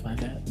 and I live by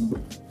that.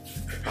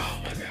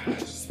 Oh my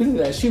gosh. Speaking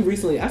of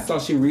that, I saw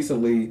she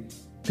recently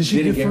Did she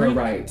didn't get get her free?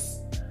 rights.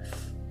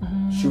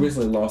 She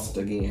recently lost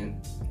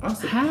again.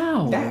 Honestly,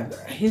 How?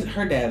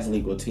 Her dad's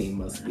legal team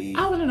must be.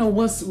 I want to know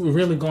what's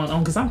really going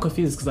on because I'm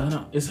confused because I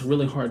know it's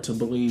really hard to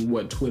believe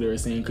what Twitter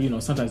is saying. 'Cause, you know,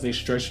 sometimes they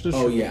stretch the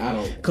truth. Oh yeah, I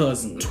don't.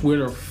 Because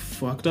Twitter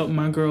fucked up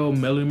my girl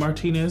Melanie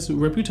Martinez's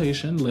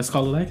reputation. Let's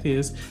call it like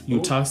this. You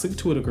toxic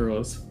Twitter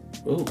girls.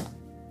 Ooh,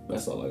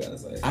 that's all I gotta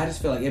say. I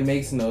just feel like it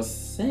makes no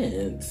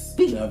sense.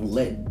 Speaking of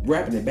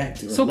wrapping it back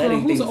to So, girl,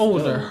 letting who's things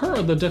older, go. her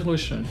or the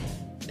Declaration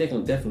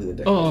Definitely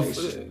the of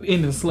Declaration.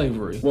 ending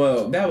slavery?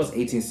 Well, that was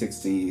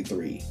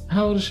 1863.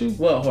 How old is she?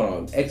 Well, hold on.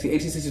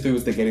 1863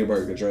 was the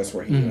Gettysburg Address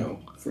where he,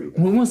 freed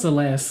them. When was the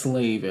last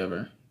slave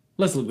ever?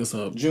 Let's look this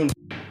up. June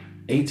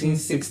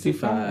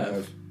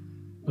 1865.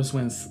 Was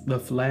when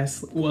the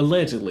last, well,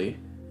 allegedly.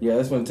 Yeah,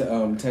 that's when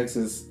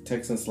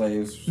Texan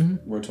slaves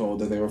were told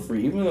that they were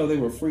free, even though they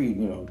were free,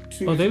 2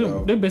 Oh, years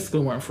ago. they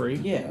basically weren't free.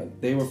 Yeah,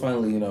 they were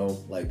finally,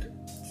 like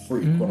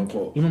free, quote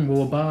unquote. You remember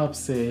what Bob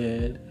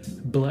said?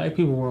 Black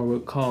people were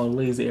called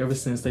lazy ever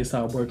since they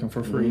started working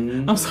for free.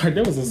 I'm sorry,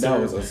 that was a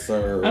That was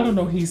absurd. I don't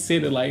know if he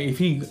said it like if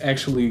he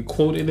actually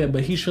quoted that,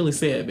 but he surely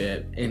said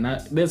that, and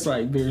that's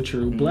like very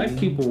true. Black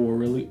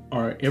people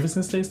are ever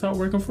since they started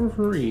working for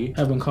free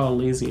have been called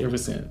lazy ever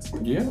since.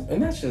 Yeah,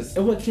 and that's just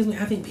and what kills me.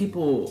 I think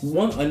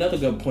another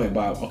good point,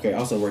 Bob. Okay,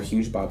 also we're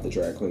huge Bob the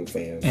Drag Queen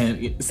fans.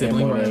 And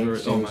sibling Monet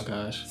rivalry. Oh my Exchange.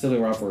 gosh.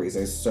 Sibling rivalries,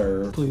 they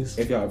serve. Please.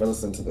 If y'all ever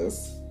listen to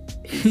this,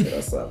 please hit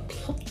us up.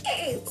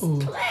 Please.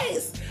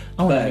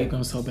 I want to But- make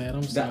them so bad.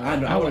 I'm sorry. I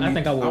know, I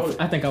think I will.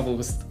 I think I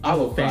will. I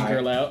will cry.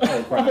 Fangirl out. I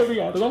will cry. I'm gonna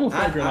be honest. I'm gonna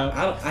fangirl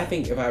out. I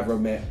think if I ever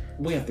met,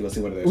 we have to go see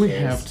one of those We shows.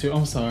 have to.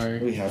 I'm sorry.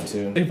 We have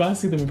to. If I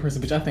see them in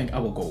person, bitch, I think I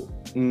will go.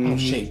 I'll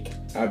shake.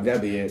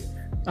 That'd be it.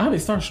 I'll be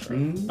starstruck.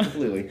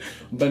 Completely.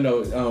 But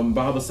no,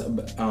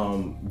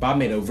 Bob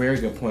made a very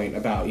good point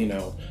about,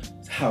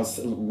 how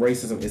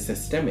racism is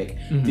systemic.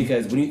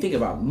 Because when you think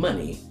about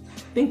money,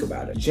 think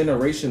about it.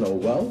 Generational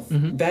wealth,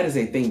 that is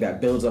a thing that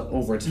builds up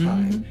over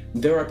time.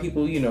 There are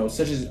people,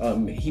 such as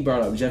he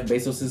brought up Jeff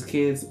Bezos'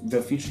 kids,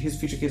 his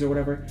future kids or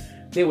whatever,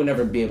 they would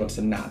never be able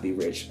to not be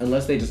rich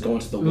unless they just go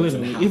into the woods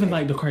and Literally, hide. even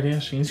like the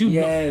Kardashians.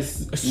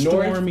 Yes.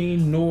 Stormy,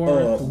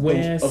 North,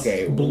 West,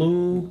 okay,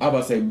 Blue, I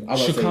was about to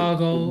say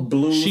Chicago,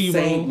 Blue, Shiro,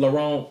 Saint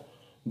Laurent,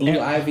 Blue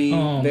Ivy,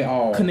 they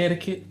all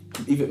Connecticut.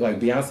 even like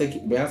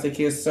Beyonce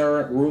kids,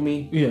 Sir,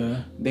 Rumi,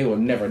 Yeah. they will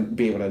never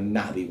be able to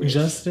not be rich.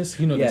 Justice,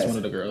 that's one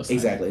of the girls.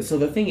 Exactly. So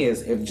the thing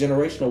is, if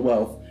generational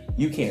wealth,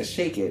 you can't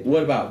shake it,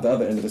 what about the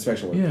other end of the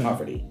spectrum with Yeah.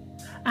 poverty?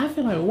 I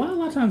feel like why a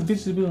lot of times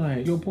bitches be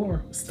like, "You're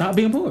poor. Stop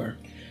being poor."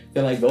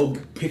 They're like, go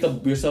pick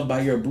up yourself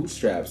by your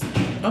bootstraps.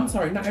 I'm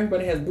sorry, not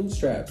everybody has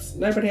bootstraps.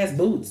 Not everybody has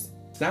boots.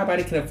 Not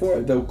everybody can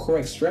afford the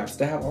correct straps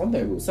to have on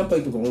their boots. Some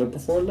people can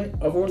only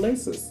afford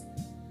laces.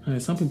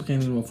 Honey, some people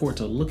can't even afford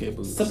to look at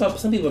boots.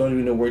 Some people don't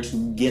even know where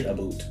to get a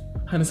boot.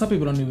 Honey, some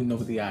people don't even know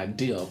the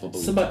idea of a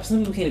boot. Some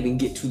people can't even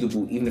get to the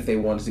boot, even if they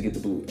wanted to get the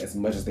boot as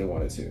much as they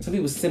wanted to. Some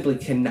people simply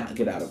cannot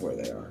get out of where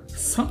they are.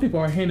 Some people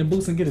are handing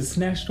boots and get it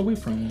snatched away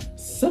from them.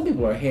 Some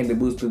people are handed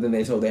boots, but then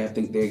they told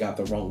they got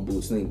the wrong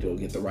boots and they need to go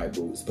get the right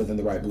boots, but then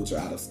the right boots are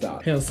out of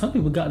stock. Hell, some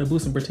people got the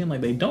boots and pretend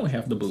like they don't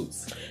have the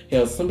boots.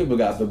 Hell, some people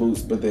got the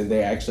boots, but then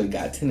they actually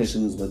got tennis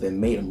shoes, but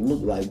then made them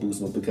look like boots,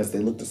 but because they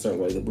looked a certain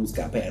way, the boots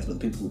got passed. But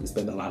the people who could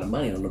spend a lot of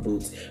money on the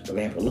boots, but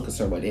they have to look a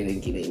certain way, they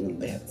didn't get it, even though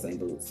they had the same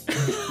boots.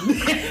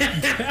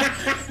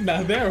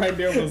 Now that right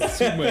there was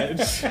too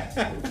much.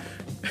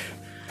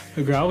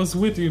 Girl, I was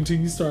with you until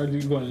you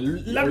started going.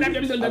 I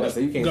was about to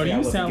say, you can't Girl, say I you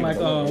wasn't sound like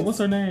giving no what's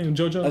her name?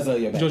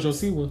 Azalea JoJo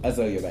Banks. Siwa.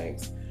 Azalea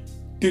Banks.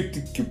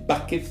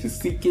 Pocket to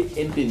seek it,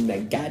 and then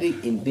I got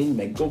it, and then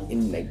I go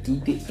and I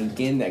get it, and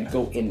then I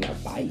go and I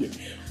buy it.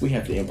 We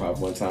have to improv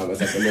one time.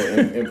 It's like a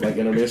little like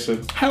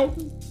intermission. How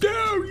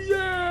dare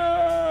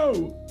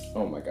you?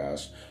 Oh my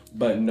gosh.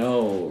 But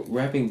no,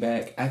 wrapping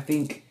back, I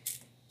think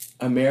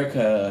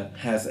America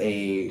has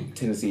a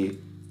tendency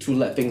to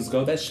let things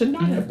go that should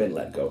not have been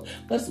let go.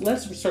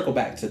 Let's circle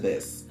back to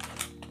this.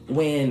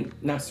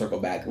 Let's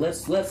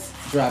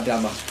drive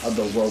down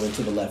the road and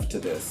to the left to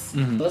this.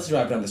 Let's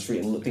drive down the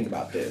street and think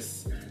about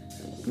this.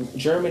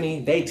 Germany,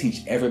 they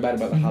teach everybody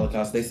about the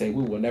Holocaust. They say,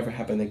 we will never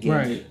happen again.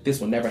 Right. This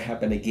will never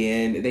happen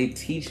again. They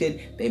teach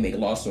it. They make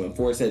laws to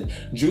enforce it.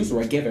 Jews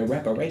were given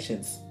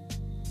reparations.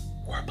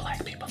 Or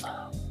black people,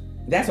 though.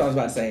 That's what I was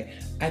about to say.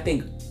 I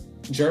think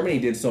Germany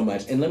did so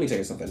much. And let me tell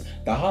you something.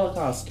 The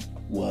Holocaust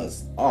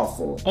was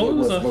awful. Oh, it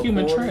was a recorded,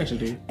 human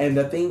tragedy. And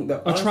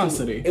the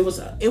atrocity.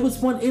 Honestly, it was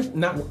one, if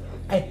not,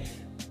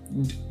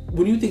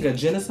 when you think of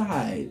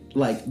genocide,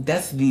 like,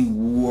 that's the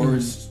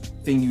worst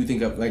thing you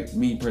think of, like,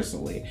 me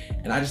personally.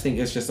 And I just think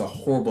it's just a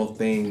horrible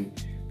thing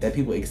that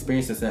people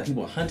experience this, that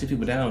people hunted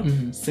people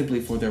down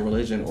simply for their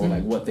religion or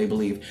like what they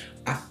believe.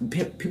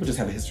 People just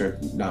have a history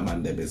of not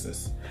minding their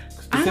business.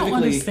 I don't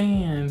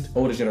understand.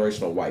 Older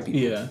generation of white people.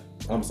 Yeah.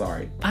 I'm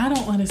sorry. I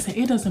don't understand.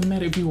 It doesn't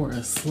matter if you were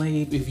a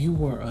slave, if you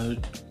were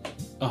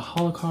a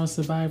Holocaust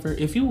survivor,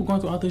 if you were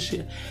going through all this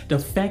shit. The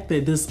fact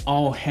that this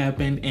all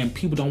happened and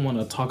people don't want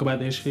to talk about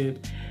that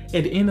shit,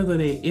 at the end of the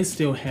day, it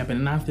still happened.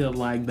 And I feel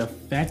like the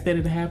fact that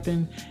it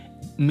happened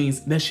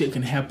means that shit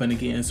can happen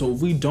again. So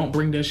if we don't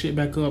bring that shit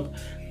back up,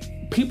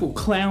 people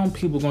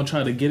gonna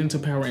try to get into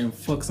power and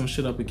fuck some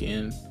shit up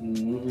again.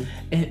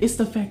 And it's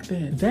the fact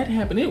that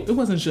happened. It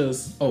wasn't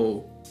just,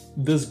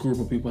 this group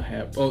of people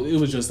it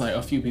was just like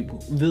a few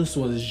people. This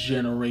was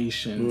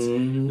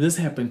generations. This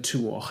happened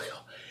to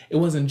it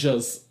wasn't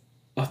just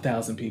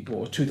 1,000 people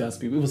or 2,000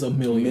 people. It was a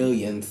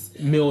million.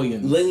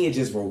 Millions.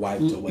 Lineages were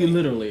wiped away.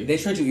 Literally. They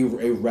tried to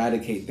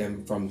eradicate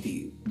them from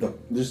the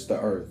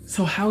earth.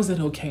 So how is that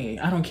okay?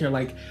 I don't care.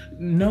 Like,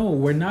 no,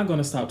 we're not going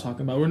to stop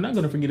talking about it. We're not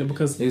going to forget it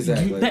because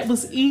that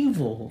was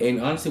evil. And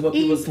honestly, what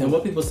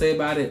people say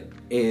about it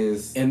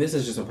is, and this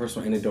is just a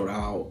personal anecdote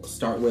I'll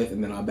start with,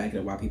 and then I'll back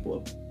it up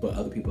what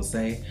other people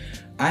say.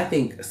 I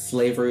think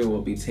slavery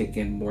will be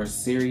taken more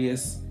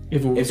serious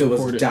if it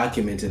was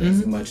documented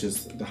as much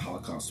as the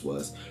Holocaust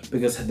was.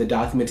 Because the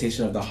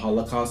documentation of the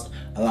Holocaust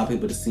allowed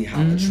people to see how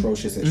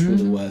atrocious it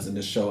truly was and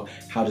to show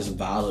how just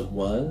vile it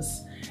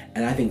was.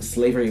 And I think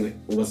slavery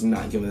was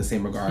not given the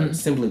same regard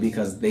simply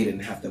because they didn't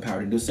have the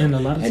power to do so. And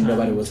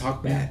nobody would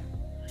talk back.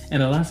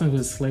 And a lot of times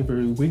with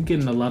slavery, we're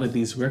getting a lot of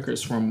these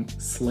records from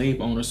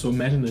slave owners. So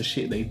imagine the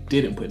shit they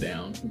didn't put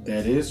down.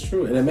 That is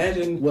true. And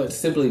imagine what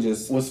simply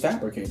just was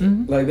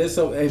fabricated. Like this.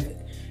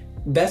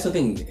 That's the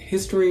thing.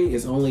 History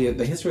is only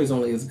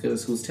as good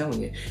as who's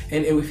telling it.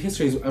 And with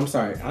history, I'm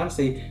sorry.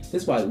 Honestly,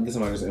 this is why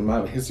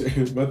my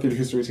theater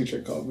history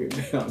teacher called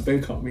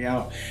me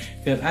out.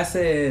 Because I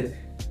said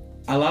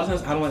a lot of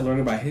times I don't like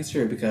learning about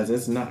history because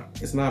it's not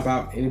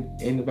about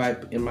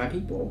anybody in my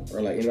people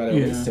or like anybody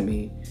that relates to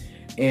me.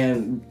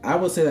 And I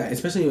would say that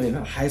especially in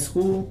high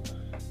school,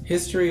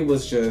 history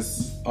was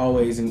just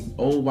always in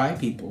old white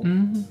people.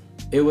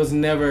 It was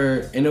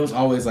never, and it was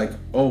always like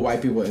old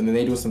white people, and then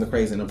they do something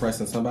crazy and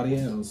oppressing somebody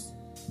else.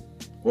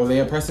 Or they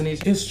oppressing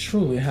each other. It's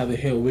truly how the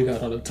hell we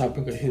got on the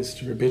topic of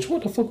history, bitch.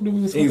 What the fuck do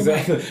we was talking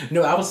about?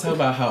 No, I was talking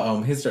about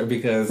how history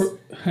because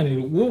honey,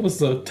 what was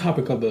the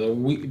topic of the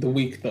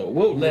week though?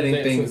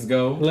 Letting things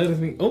go.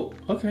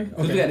 Okay.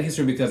 We got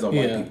history because of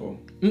white people.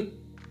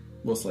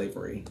 Well,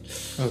 slavery.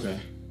 Okay.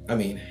 I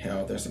mean,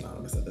 hell, they're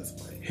synonymous at this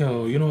point.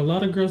 Hell, a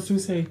lot of girls do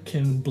say,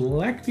 "Can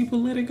black people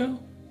let it go?"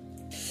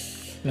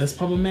 That's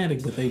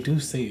problematic, but they do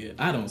say it.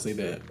 I don't say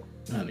that,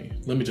 honey.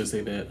 Let me just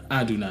say that.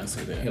 I do not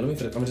say that. Yeah,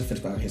 I'm just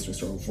finish my history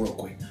story real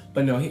quick.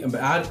 But no,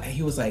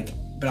 he was like,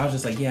 but I was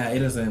just like, yeah,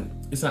 it's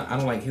not, I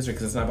don't like history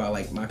because it's not about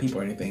like my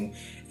people or anything.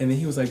 And then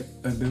he was like,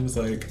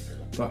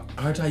 but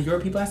aren't I your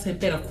people? I said,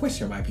 Ben, of course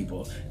you're my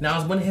people.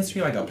 Now, when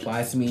history like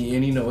applies to me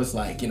and it's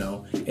like,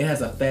 it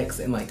has effects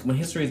and like when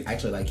history is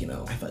actually like,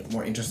 I feel like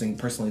more interesting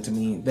personally to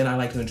me, then I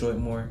like to enjoy it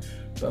more.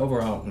 But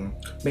overall,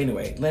 but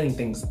anyway, letting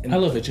things. I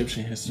love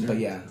Egyptian history.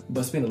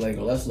 But speaking of letting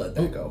go, let's let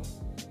that go.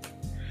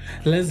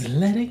 Let's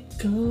let it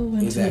go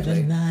into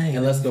the night.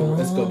 And let's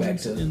go back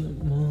to. Do you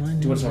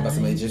want to talk about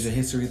some Egyptian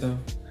history though?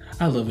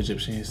 I love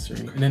Egyptian history,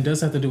 and it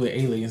does have to do with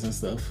aliens and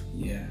stuff.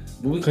 Yeah,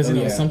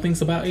 because some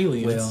things about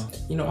aliens.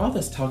 Well, all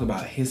this talk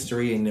about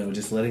history and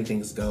just letting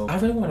things go. I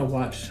really want to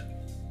watch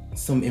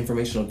some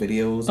informational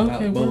videos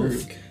about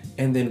both,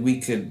 and then we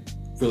could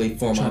really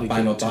form our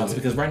final thoughts.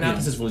 Because right now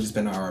this has really just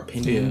been our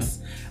opinions.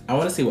 Yeah. I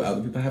want to see what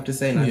other people have to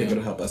say, and I think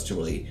it'll help us to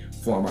really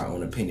form our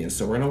own opinions.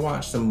 So we're gonna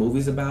watch some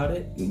movies about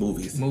it.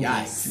 Movies.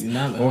 Yikes.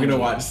 We're gonna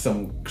watch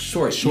some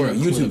short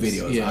YouTube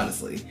videos,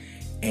 honestly.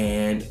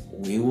 And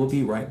we will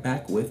be right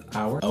back with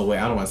our... Oh, wait,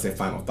 I don't want to say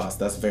final thoughts.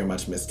 That's very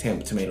much Miss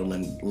Tomato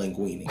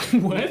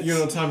Linguini. What? You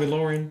know Tommy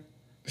Lauren?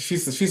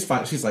 She's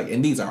fine. She's like,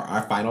 and these are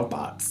our final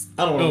thoughts.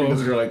 I don't want to be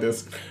this girl like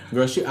this.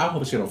 Girl, I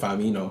hope she don't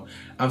find me,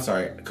 I'm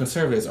sorry.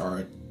 Conservatives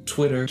are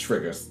Twitter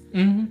triggers.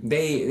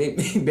 They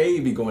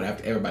be going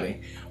after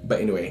everybody.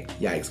 But anyway,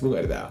 yikes, we'll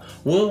go to that.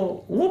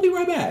 We'll be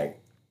right back.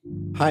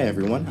 Hi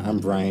everyone, I'm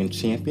Brian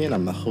Champion.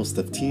 I'm the host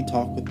of Tea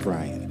Talk with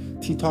Brian.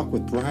 Tea Talk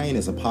with Brian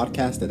is a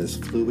podcast that is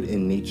fluid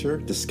in nature,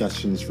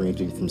 discussions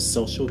ranging from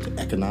social to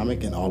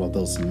economic and all of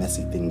those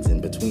messy things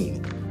in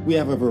between. We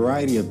have a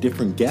variety of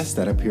different guests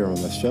that appear on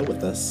the show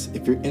with us.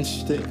 If you're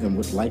interested and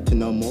would like to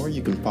know more,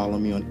 you can follow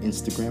me on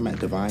Instagram at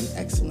Divine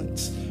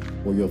Excellence,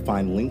 where you'll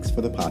find links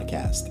for the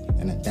podcast,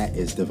 and that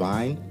is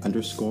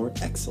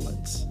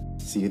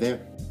Divine_Excellence. See you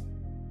there.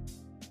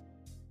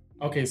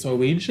 Okay, so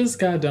we just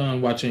got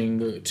done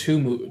watching two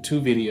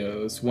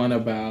videos. One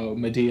about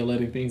Madea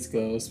letting things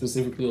go,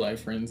 specifically like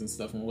friends and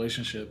stuff and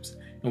relationships.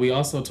 And we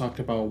also talked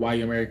about why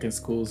American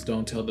schools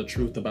don't tell the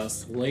truth about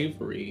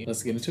slavery.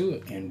 Let's get into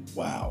it. And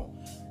wow,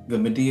 the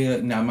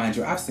Madea. Now, mind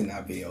you, I've seen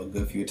that video a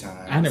good few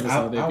times. I never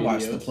saw that video. I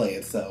watched the play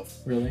itself.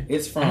 Really?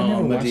 It's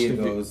from Madea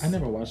Goes. I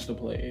never watched the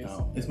plays.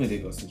 No, it's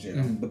Madea Goes to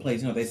Jail. The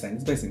plays, they sang.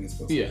 It's basically this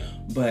book. Yeah.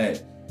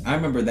 But I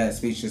remember that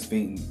speech just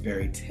being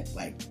very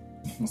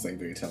I'm saying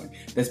very telling.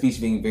 That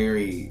speech being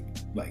very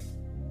I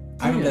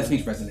remember that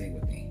speech resonating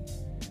with me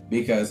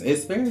because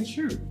it's very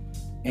true,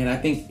 and I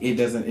think it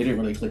didn't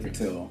really click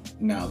until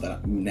now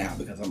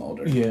because I'm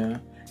older. Yeah,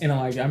 and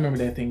I remember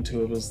that thing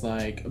too. It was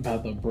like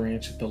about the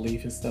branch, the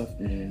leaf and stuff.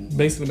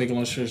 Basically, making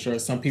long story short,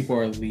 some people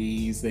are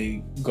leaves.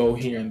 They go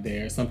here and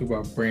there. Some people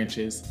are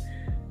branches.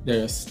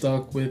 They're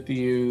stuck with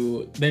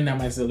you. They're not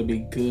necessarily be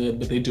good,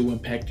 but they do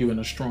impact you in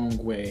a strong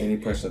way. Any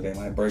pressure they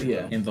might break.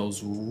 Yeah. And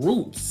those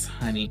roots,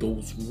 honey,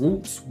 those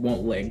roots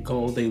won't let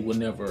go. They will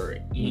never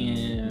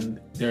end.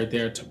 They're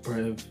there to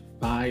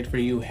provide for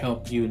you,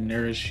 help you,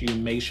 nourish you,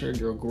 make sure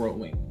you're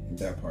growing.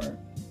 That part.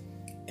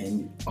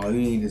 And all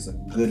you need is a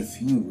good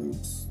few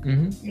roots.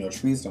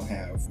 Trees don't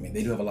have,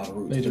 they do have a lot of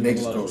roots. They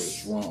just grow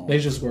strong. They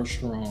just grow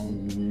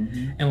strong.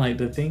 And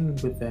the thing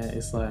with that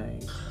is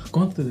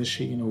going through the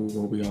shit,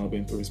 what we all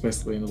been through,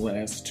 especially in the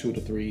last 2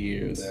 to 3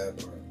 years. That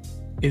part.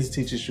 It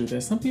teaches you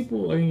that some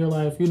people in your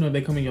life,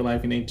 they come in your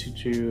life and they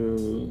teach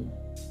you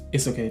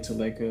it's okay to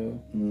let go.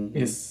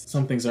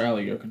 Some things are out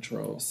of your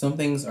control. Some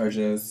things are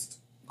just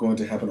going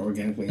to happen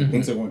organically. And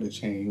things are going to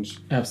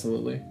change.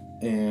 Absolutely.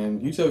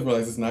 And you just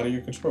realize it's not in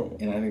your control.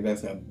 And I think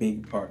that's a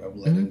big part of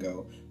letting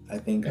go. I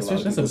think that's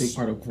a big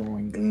part of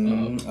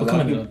growing up,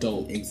 becoming an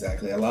adult.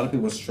 Exactly. A lot of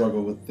people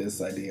struggle with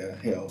this idea.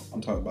 Hell, I'm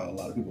talking about a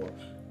lot of people.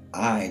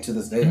 I, to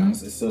this day,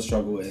 honestly, still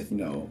struggle with,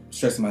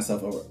 stressing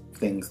myself over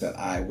things that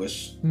I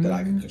wish that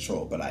I could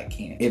control, but I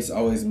can't. It's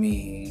always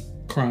me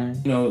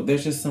crying.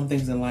 There's just some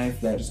things in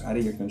life that are just out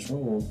of your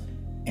control,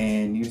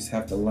 and you just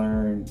have to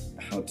learn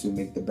how to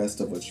make the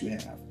best of what you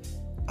have.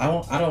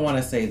 I don't want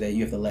to say that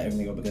you have to let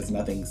everything go because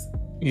nothing's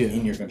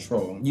in your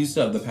control. You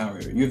still have the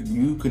power.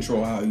 You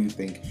control how you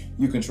think.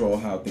 You control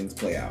how things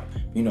play out.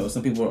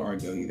 Some people would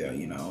argue that,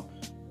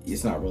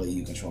 it's not really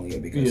you controlling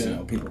it because,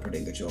 people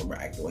predict that you'll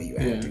react the way you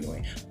act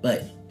anyway.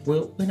 But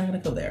we're not going to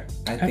go there.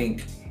 I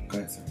think... Go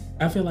ahead, sir.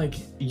 I feel like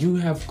you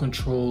have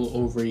control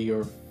over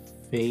your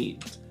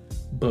fate,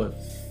 but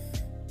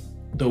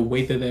the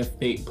way that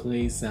fate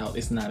plays out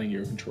is not in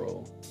your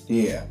control.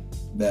 Yeah,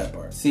 that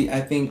part. See, I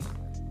think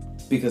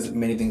because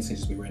many things can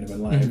just be random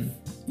in life,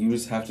 you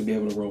just have to be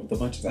able to roll with the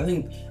punches. I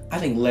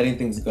think letting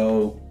things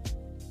go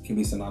can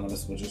be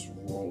synonymous with just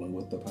rolling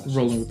with the punches.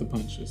 Rolling with the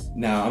punches.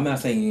 Now, I'm not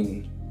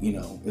saying,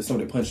 if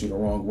somebody punched you the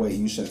wrong way,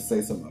 you shouldn't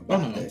say something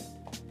about it.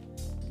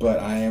 But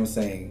I am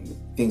saying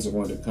things are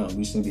going to come.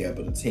 You should be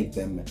able to take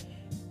them,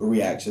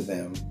 react to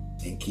them,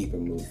 and keep it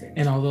moving.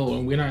 And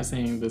although we're not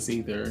saying this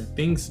either,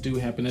 things do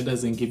happen. It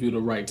doesn't give you the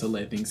right to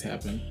let things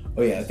happen.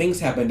 Oh yeah, things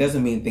happen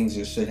doesn't mean things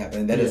just should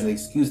happen. That doesn't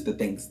excuse the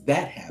things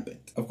that happened.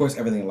 Of course,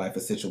 everything in life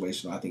is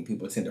situational. I think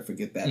people tend to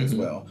forget that as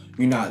well.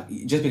 You're not,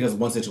 just because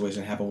one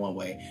situation happened one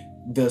way,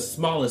 the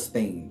smallest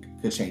thing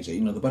could change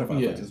it. The butterfly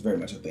effect is very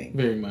much a thing.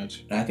 Very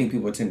much. And I think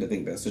people tend to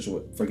think that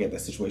forget that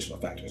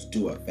situational factors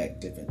do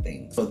affect different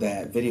things. So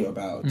that video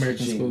about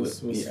American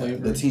schools with slavery.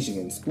 The teaching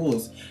in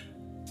schools,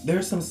 there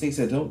are some states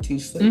that don't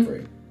teach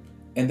slavery.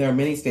 And there are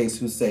many states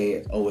who say,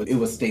 it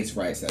was states'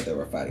 rights that they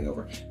were fighting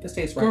over. The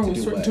states' right to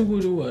do what?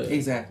 To do what?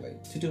 Exactly.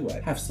 To do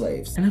what? Have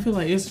slaves. And I feel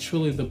like it's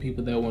truly the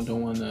people that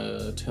don't want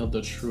to tell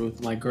the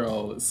truth.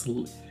 Girl,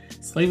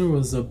 slavery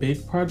was a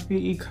big part of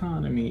the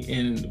economy.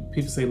 And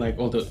people say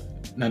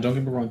now don't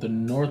get me wrong, the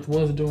North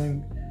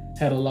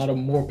had a lot of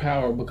more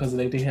power because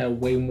they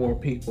had way more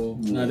people.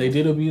 Yeah. Now, they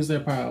did abuse their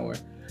power.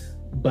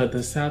 But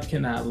the South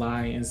cannot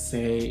lie and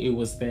say it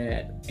was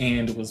that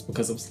and it was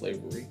because of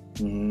slavery.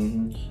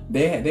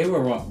 They were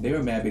wrong. They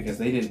were mad because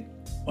they didn't.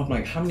 I'm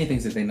like, how many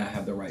things did they not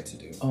have the right to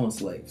do? Own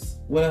slaves.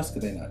 What else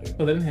could they not do?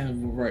 Well, they didn't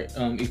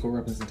have equal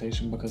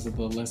representation because of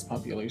the less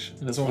population.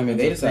 And that's why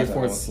they decided to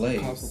own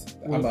slaves.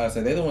 I'm about to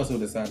say they're the ones who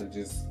decided to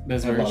just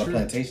have a lot of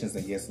plantations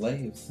and get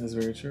slaves. That's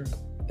very true.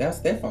 That's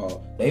their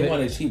fault. They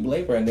wanted cheap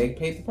labor and they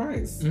paid the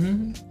price.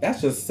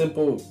 That's just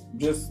simple,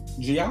 just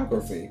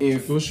geography.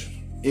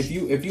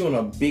 If you own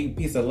a big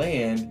piece of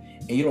land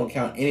and you don't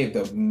count any of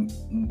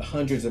the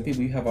hundreds of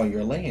people you have on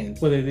your land.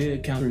 Well, they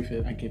did count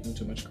 3/5. I gave them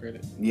too much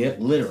credit. Yep,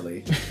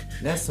 literally.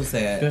 That's so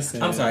sad. That's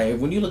sad. I'm sorry.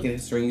 When you look at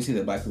history and you see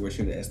that black people were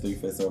treated as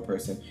 3/5 of a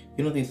person,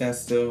 you don't think that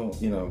still,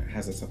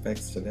 has its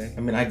effects today?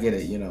 I mean, I get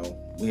it.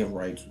 We have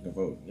rights. We can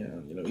vote.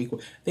 Equal.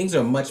 Things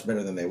are much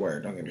better than they were.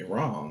 Don't get me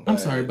wrong. I'm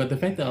sorry, but the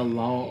fact that a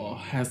law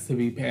has to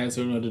be passed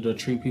in order to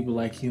treat people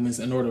like humans,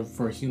 in order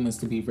for humans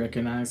to be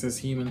recognized as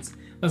humans,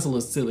 that's a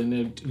little silly. And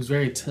it was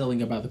very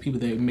telling about the people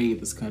that made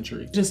this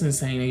country. Just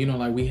insane. And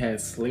like we had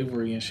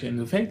slavery and shit. And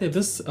the fact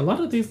that a lot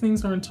of these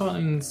things aren't taught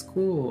in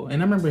school.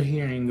 And I remember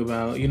hearing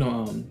about,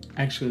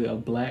 actually a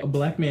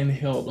black man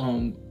helped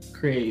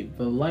create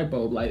the light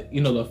bulb,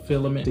 the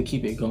filament to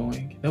keep it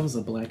going. That was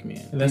a black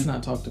man. And that's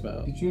not talked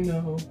about. Did you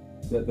know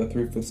that the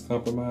 3/5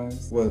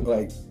 compromise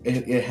was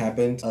it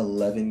happened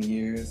 11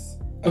 years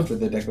after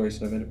the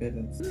Declaration of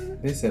Independence?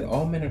 They said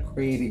all men are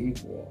created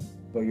equal,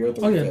 but you're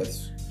 3/5. Oh, yeah.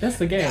 That's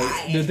the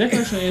gag. The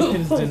Declaration of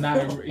Independence did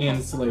not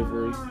end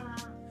slavery.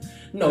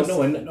 No,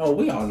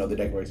 we all know the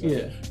Declaration.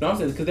 Yeah. No, I'm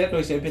saying because the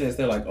Declaration of Independence,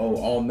 they're like,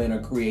 all men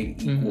are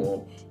created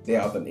equal. They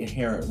have an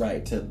inherent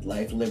right to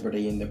life,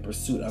 liberty, and the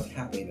pursuit of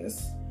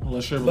happiness. Well,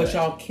 sure, but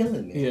y'all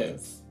killing it.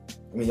 Yes.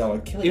 I mean, y'all are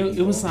killing it.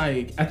 It was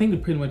like, I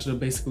think pretty much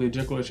basically the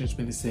Declaration of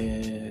Independence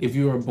said, if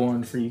you were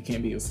born free, you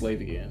can't be a slave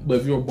again.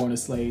 But if you were born a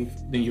slave,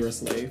 then you're a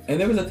slave. And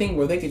there was a thing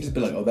where they could just be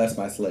like, oh, that's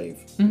my slave.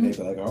 And they'd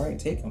be like, all right,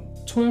 take him.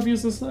 12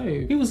 years a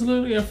slave. He was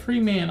literally a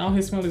free man. All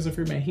his family was a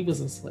free man. He was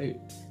a slave.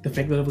 The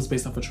fact that it was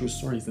based off of true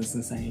stories is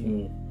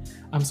insane.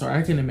 I'm sorry,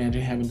 I couldn't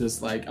imagine having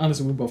this,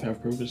 honestly, we both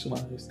have privileged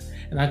lives.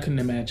 And I couldn't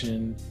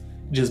imagine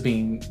just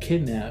being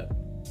kidnapped,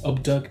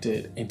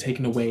 abducted, and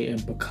taken away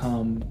and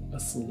become a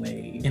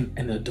slave.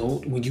 An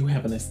adult, when you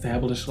have an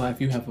established life,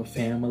 you have a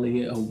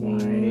family, a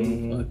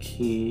wife, a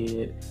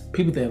kid,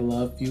 people that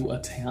love you, a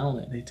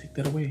talent, they take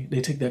that away. They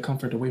take that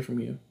comfort away from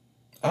you.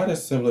 I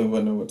just simply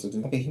wouldn't know what to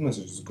do. I think humans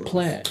are just gross.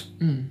 Plaid.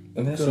 And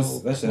that's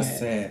just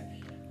sad.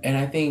 And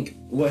I think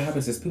what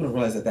happens is people don't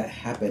realize that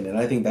happened, and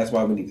I think that's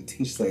why we need to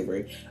teach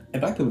slavery.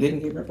 And black people didn't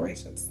get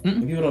reparations.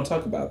 And people don't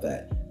talk about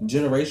that.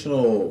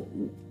 Generational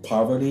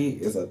poverty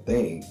is a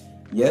thing.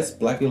 Yes,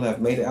 black people have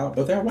made it out,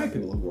 but there are white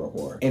people who are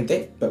poor.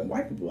 But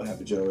white people have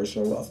the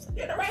generational wealth for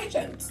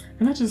generations.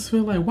 And I just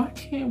feel like, why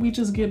can't we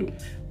just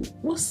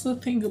what's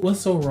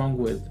so wrong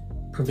with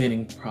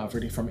preventing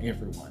poverty from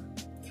everyone?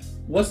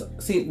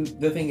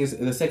 The thing is,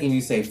 the second you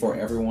say for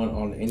everyone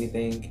on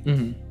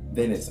anything,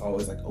 then it's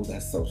always like, oh,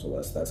 that's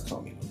socialist, that's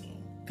communist.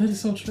 That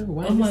is so true.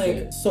 Why I'm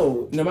like,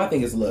 so, no, my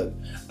thing is, look,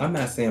 I'm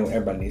not saying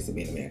everybody needs to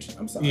be in a mansion.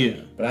 I'm sorry.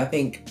 Yeah. But I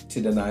think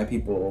to deny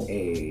people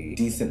a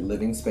decent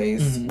living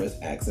space with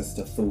access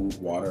to food,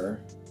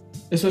 water.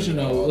 Especially,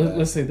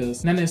 let's say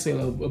this, not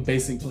necessarily a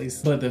basic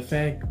place, but the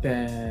fact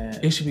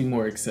that it should be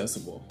more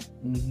accessible.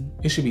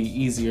 It should be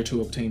easier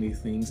to obtain these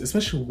things,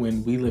 especially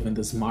when we live in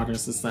this modern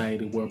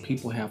society where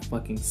people have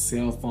fucking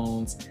cell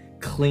phones,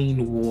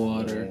 clean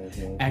water,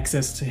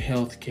 access to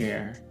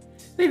healthcare.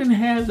 They didn't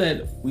have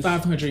that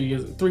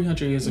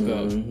 300 years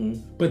ago.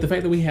 But the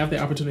fact that we have the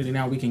opportunity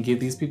now, we can give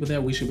these people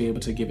that, we should be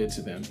able to give it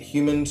to them.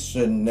 Humans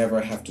should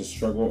never have to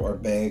struggle or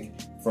beg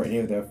for any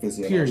of their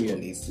physiological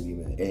needs to be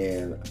met.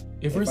 And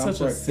if we're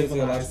such a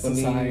civilized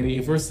society,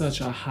 if we're such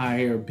a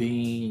higher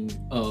being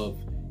of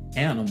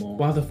animal,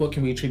 why the fuck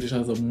can we treat each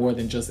other more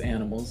than just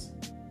animals?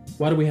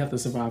 Why do we have to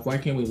survive? Why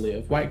can't we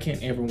live? Why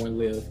can't everyone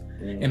live?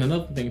 And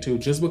another thing too,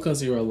 just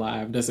because you're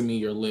alive doesn't mean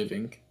you're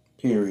living.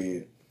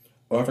 Period.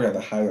 Oh, I forgot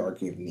the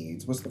hierarchy of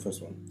needs. What's the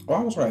first one? Oh,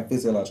 I was right.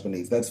 Physiological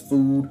needs. That's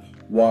food,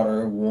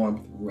 water,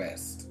 warmth,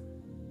 rest.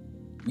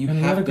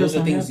 Those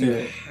are things you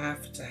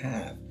have to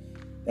have.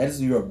 That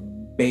is your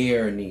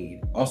bare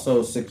need.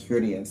 Also,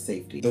 security and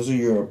safety. Those are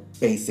your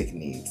basic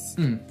needs.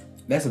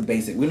 That's a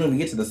basic. We don't even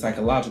get to the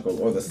psychological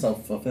or the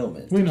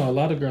self-fulfillment. We know a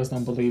lot of girls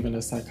don't believe in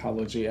the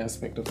psychology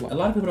aspect of life. A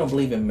lot of people don't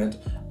believe in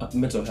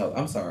mental health.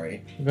 I'm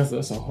sorry. That's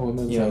a whole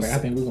nother topic. I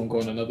think we're going to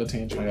go on another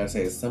tangent. I gotta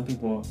say, some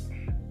people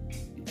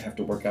have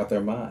to work out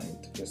their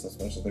mind just as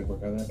much as they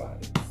work out their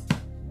bodies.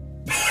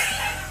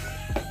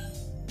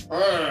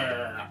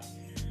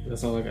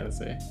 That's all I gotta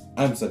say.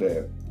 I'm so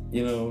dead.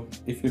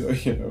 If you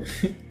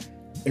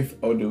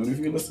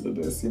listen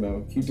to this,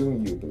 keep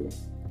doing you, boo.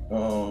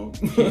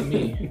 Keep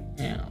me.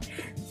 Yeah.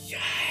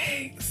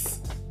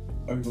 Yikes.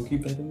 Are you gonna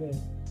keep that in there?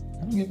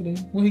 I don't give a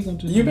damn. What he gonna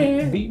do? You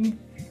man? Beat me?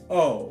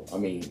 Oh, I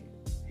mean.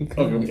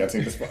 Okay, we gotta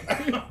take this part.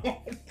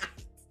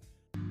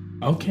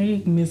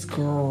 Okay, Miss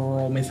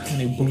Girl, Miss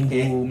Honey Boo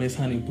Boo, Miss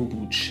Honey Boo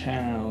Boo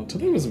Child.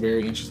 Today was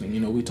very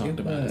interesting. We talked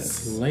about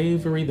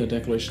slavery, the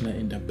Declaration of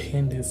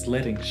Independence,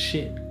 letting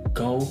shit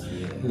go,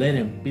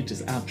 letting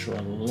bitches out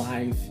your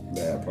life.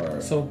 That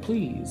part. So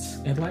please,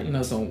 enlighten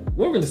us on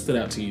what really stood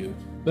out to you.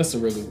 That's a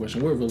real good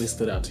question. What really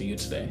stood out to you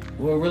today?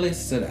 What really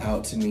stood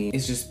out to me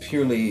is just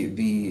purely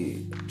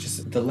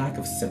the lack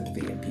of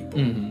sympathy in people.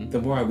 The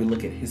more we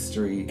look at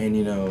history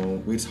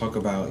and, we talk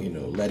about,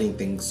 letting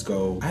things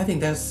go, I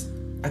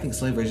think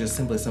slavery is just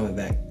simply something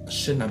that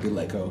should not be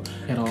let go.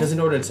 Because in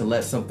order to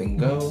let something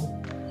go,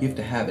 you have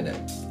to have it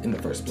in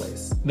the first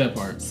place. That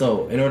part.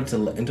 So in order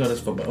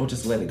for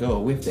just let it go,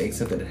 we have to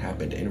accept that it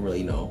happened and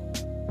really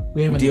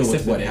we haven't deal with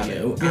accepted what that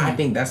happened. yet. I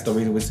think that's the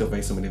reason we still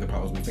face so many of the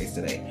problems we face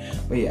today.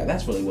 But yeah,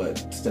 that's really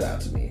what stood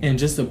out to me. And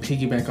just to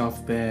piggyback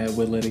off that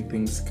with letting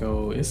things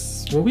go,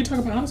 it's what we talk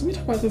about. Honestly, we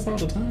talk about this all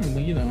the time.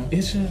 But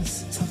it's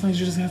just sometimes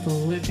you just have to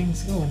let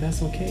things go, and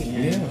that's okay.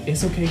 And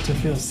it's okay to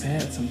feel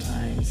sad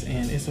sometimes,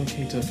 and it's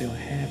okay to feel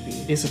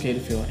happy. It's okay to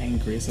feel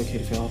angry. It's okay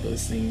to feel all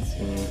those things.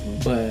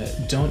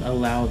 But don't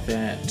allow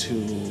that to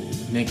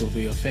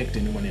negatively affect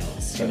anyone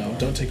else.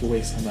 Don't take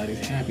away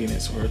somebody's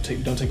happiness, or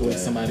don't take away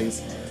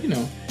somebody's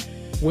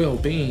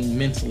well-being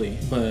mentally.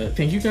 But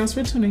thank you guys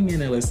for tuning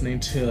in and listening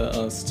to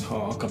us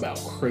talk about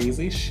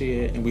crazy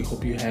shit, and we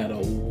hope you had a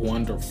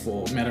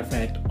wonderful, matter of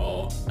fact,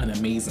 an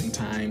amazing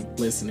time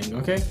listening.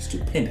 Okay,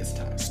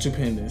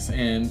 stupendous.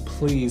 And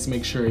please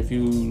make sure, if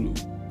you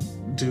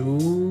do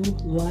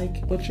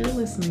like what you're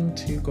listening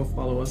to, go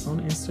follow us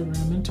on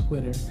Instagram and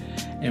Twitter,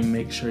 and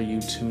make sure you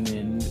tune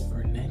in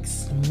for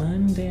next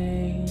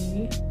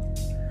Monday.